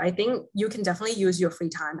structure. I think you can definitely use your free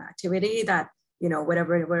time activity that, you know,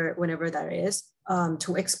 whenever that is,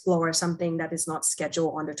 to explore something that is not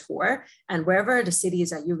scheduled on the tour. And wherever the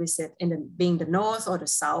cities that you visit, in the, being the north or the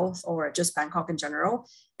south or just Bangkok in general,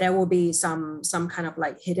 there will be some kind of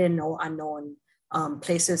like hidden or unknown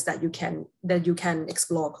places that you can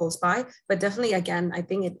explore close by. But definitely, again, I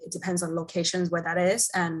think it depends on locations where that is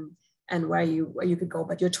and where you could go.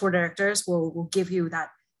 But your tour directors will give you that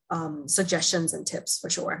suggestions and tips for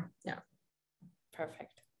sure. Yeah. Perfect.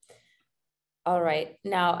 All right.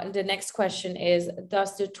 Now the next question is: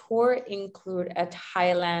 does the tour include a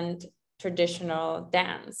Thailand traditional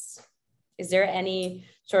dance? Is there any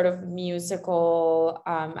sort of musical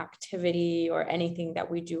activity or anything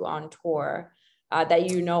that we do on tour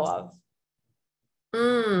that you know of?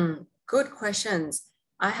 Good questions.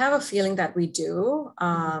 I have a feeling that we do.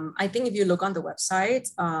 I think if you look on the website,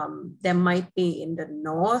 there might be in the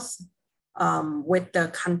north with the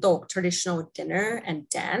kantok traditional dinner and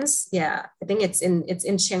dance. Yeah, I think it's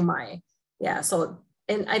in Chiang Mai. Yeah, so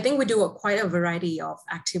and I think we do quite a variety of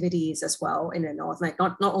activities as well in the north, like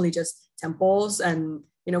not only just temples, and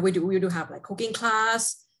you know we do have like cooking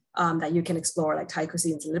class that you can explore like Thai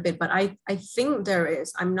cuisines a little bit. But I think there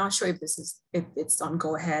is. I'm not sure if it's on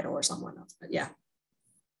Go Ahead or someone else. But yeah.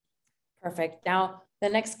 Perfect. Now the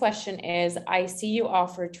next question is: I see you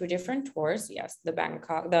offer two different tours. Yes, the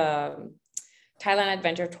Thailand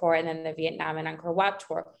Adventure Tour and then the Vietnam and Angkor Wat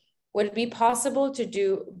Tour. Would it be possible to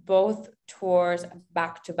do both tours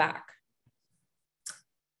back to back?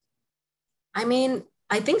 I mean,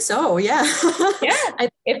 I think so. Yeah. Yeah.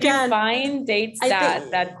 If you find dates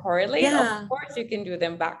that correlate, yeah. of course you can do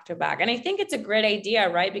them back to back. And I think it's a great idea,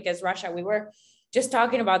 right? Because Racha, we were just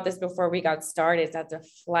talking about this before we got started, that the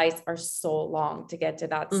flights are so long to get to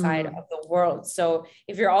that side of the world. So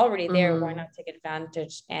if you're already there, why not take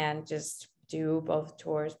advantage and just do both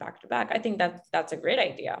tours back to back? I think that's a great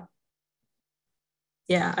idea.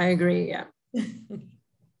 Yeah, I agree. Yeah.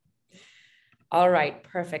 All right,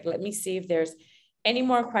 perfect. Let me see if there's any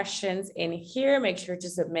more questions in here. Make sure to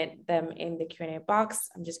submit them in the Q&A box.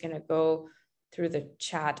 I'm just going to go through the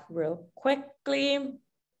chat real quickly.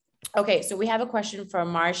 Okay, so we have a question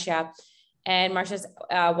from Marcia, and Marcia's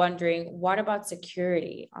wondering, what about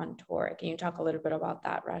security on tour? Can you talk a little bit about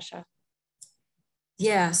that, Racha?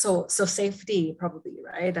 Yeah, so safety probably,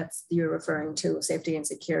 right? That's you're referring to, safety and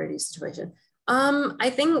security situation.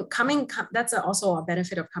 I think that's also a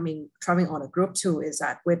benefit of traveling on a group too, is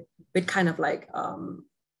that with kind of like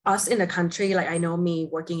us in the country, like I know me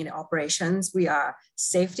working in operations,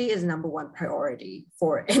 safety is number one priority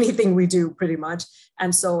for anything we do pretty much.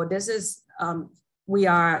 And so this is, we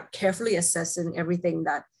are carefully assessing everything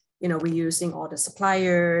that, you know, we're using all the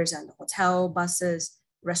suppliers and the hotel, buses,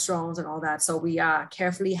 restaurants and all that. So we are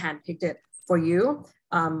carefully handpicked it for you.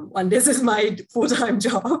 And this is my full-time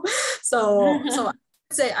job. So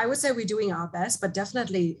I would say we're doing our best, but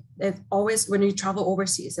definitely it always, when you travel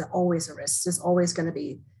overseas, there's always a risk. There's always going to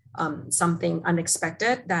be something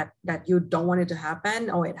unexpected that you don't want it to happen,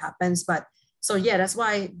 or it happens. But so yeah, that's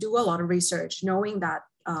why I do a lot of research, knowing that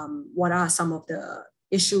what are some of the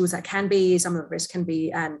issues that can be, some of the risks can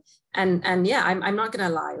be, and yeah, I'm not gonna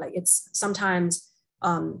lie, like it's sometimes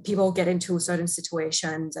people get into certain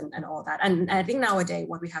situations and all that. And I think nowadays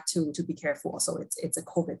what we have to be careful. So it's a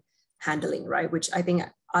COVID handling, right? Which I think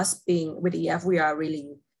us being with EF, we are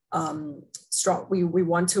really strong. We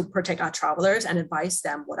want to protect our travelers and advise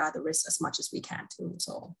them what are the risks as much as we can too.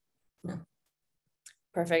 So yeah.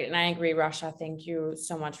 Perfect. And I agree, Racha. Thank you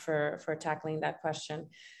so much for tackling that question.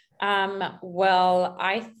 Well,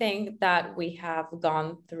 I think that we have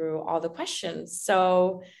gone through all the questions.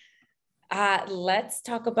 So let's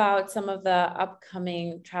talk about some of the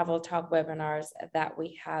upcoming Travel Talk webinars that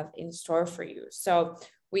we have in store for you. So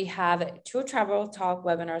we have 2 Travel Talk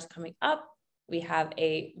webinars coming up. We have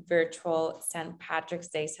a virtual St. Patrick's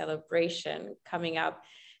Day celebration coming up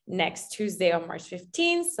next Tuesday on March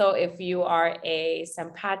 15th. So if you are a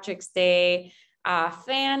St. Patrick's Day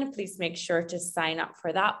fan, please make sure to sign up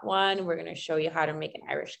for that one. We're going to show you how to make an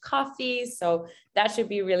Irish coffee. So that should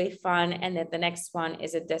be really fun. And then the next one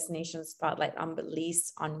is a destination spotlight on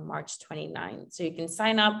Belize on March 29th. So you can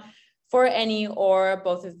sign up for any or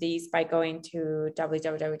both of these by going to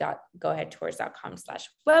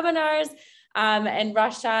www.goaheadtours.com/webinars. And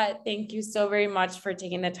Racha, thank you so very much for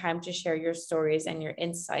taking the time to share your stories and your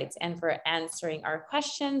insights and for answering our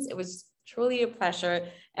questions. It was truly a pleasure,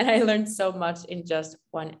 and I learned so much in just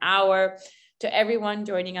 1 hour. To everyone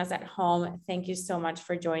joining us at home, thank you so much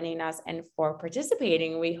for joining us and for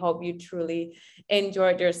participating. We hope you truly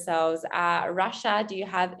enjoyed yourselves. Racha, do you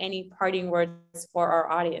have any parting words for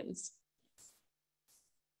our audience?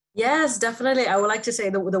 Yes, definitely. I would like to say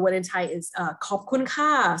the word in Thai is ขอบคุณค่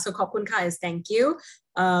ะ. So ขอบคุณค่ะ is thank you.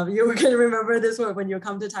 You can remember this word when you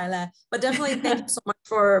come to Thailand. But definitely thank you so much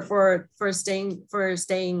for staying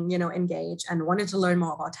engaged and wanted to learn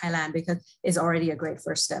more about Thailand, because it's already a great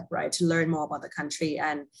first step, right? To learn more about the country,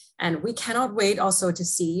 and we cannot wait also to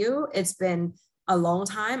see you. It's been a long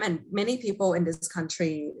time, and many people in this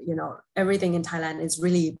country, everything in Thailand is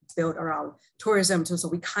really built around tourism too. So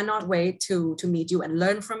we cannot wait to meet you and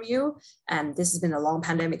learn from you. And this has been a long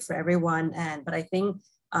pandemic for everyone. But I think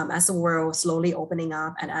as the world slowly opening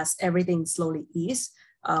up and as everything slowly ease,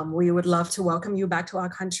 we would love to welcome you back to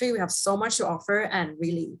our country. We have so much to offer, and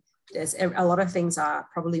really there's a lot of things are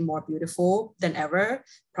probably more beautiful than ever,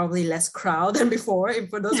 probably less crowd than before.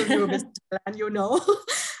 For those of you who visit Thailand,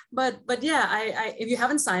 But yeah, if you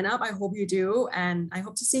haven't signed up, I hope you do, and I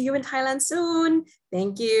hope to see you in Thailand soon.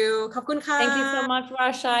 Thank you. ขอบคุณค่ะ. Thank you so much,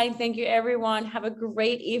 Racha, and thank you everyone. Have a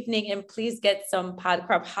great evening, and please get some pad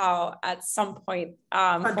krap hao at some point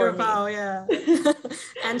for me. Yeah.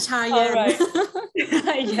 And cha yen. All right.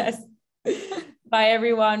 Yes. Bye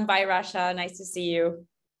everyone. Bye, Racha. Nice to see you.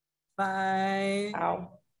 Bye. Wow.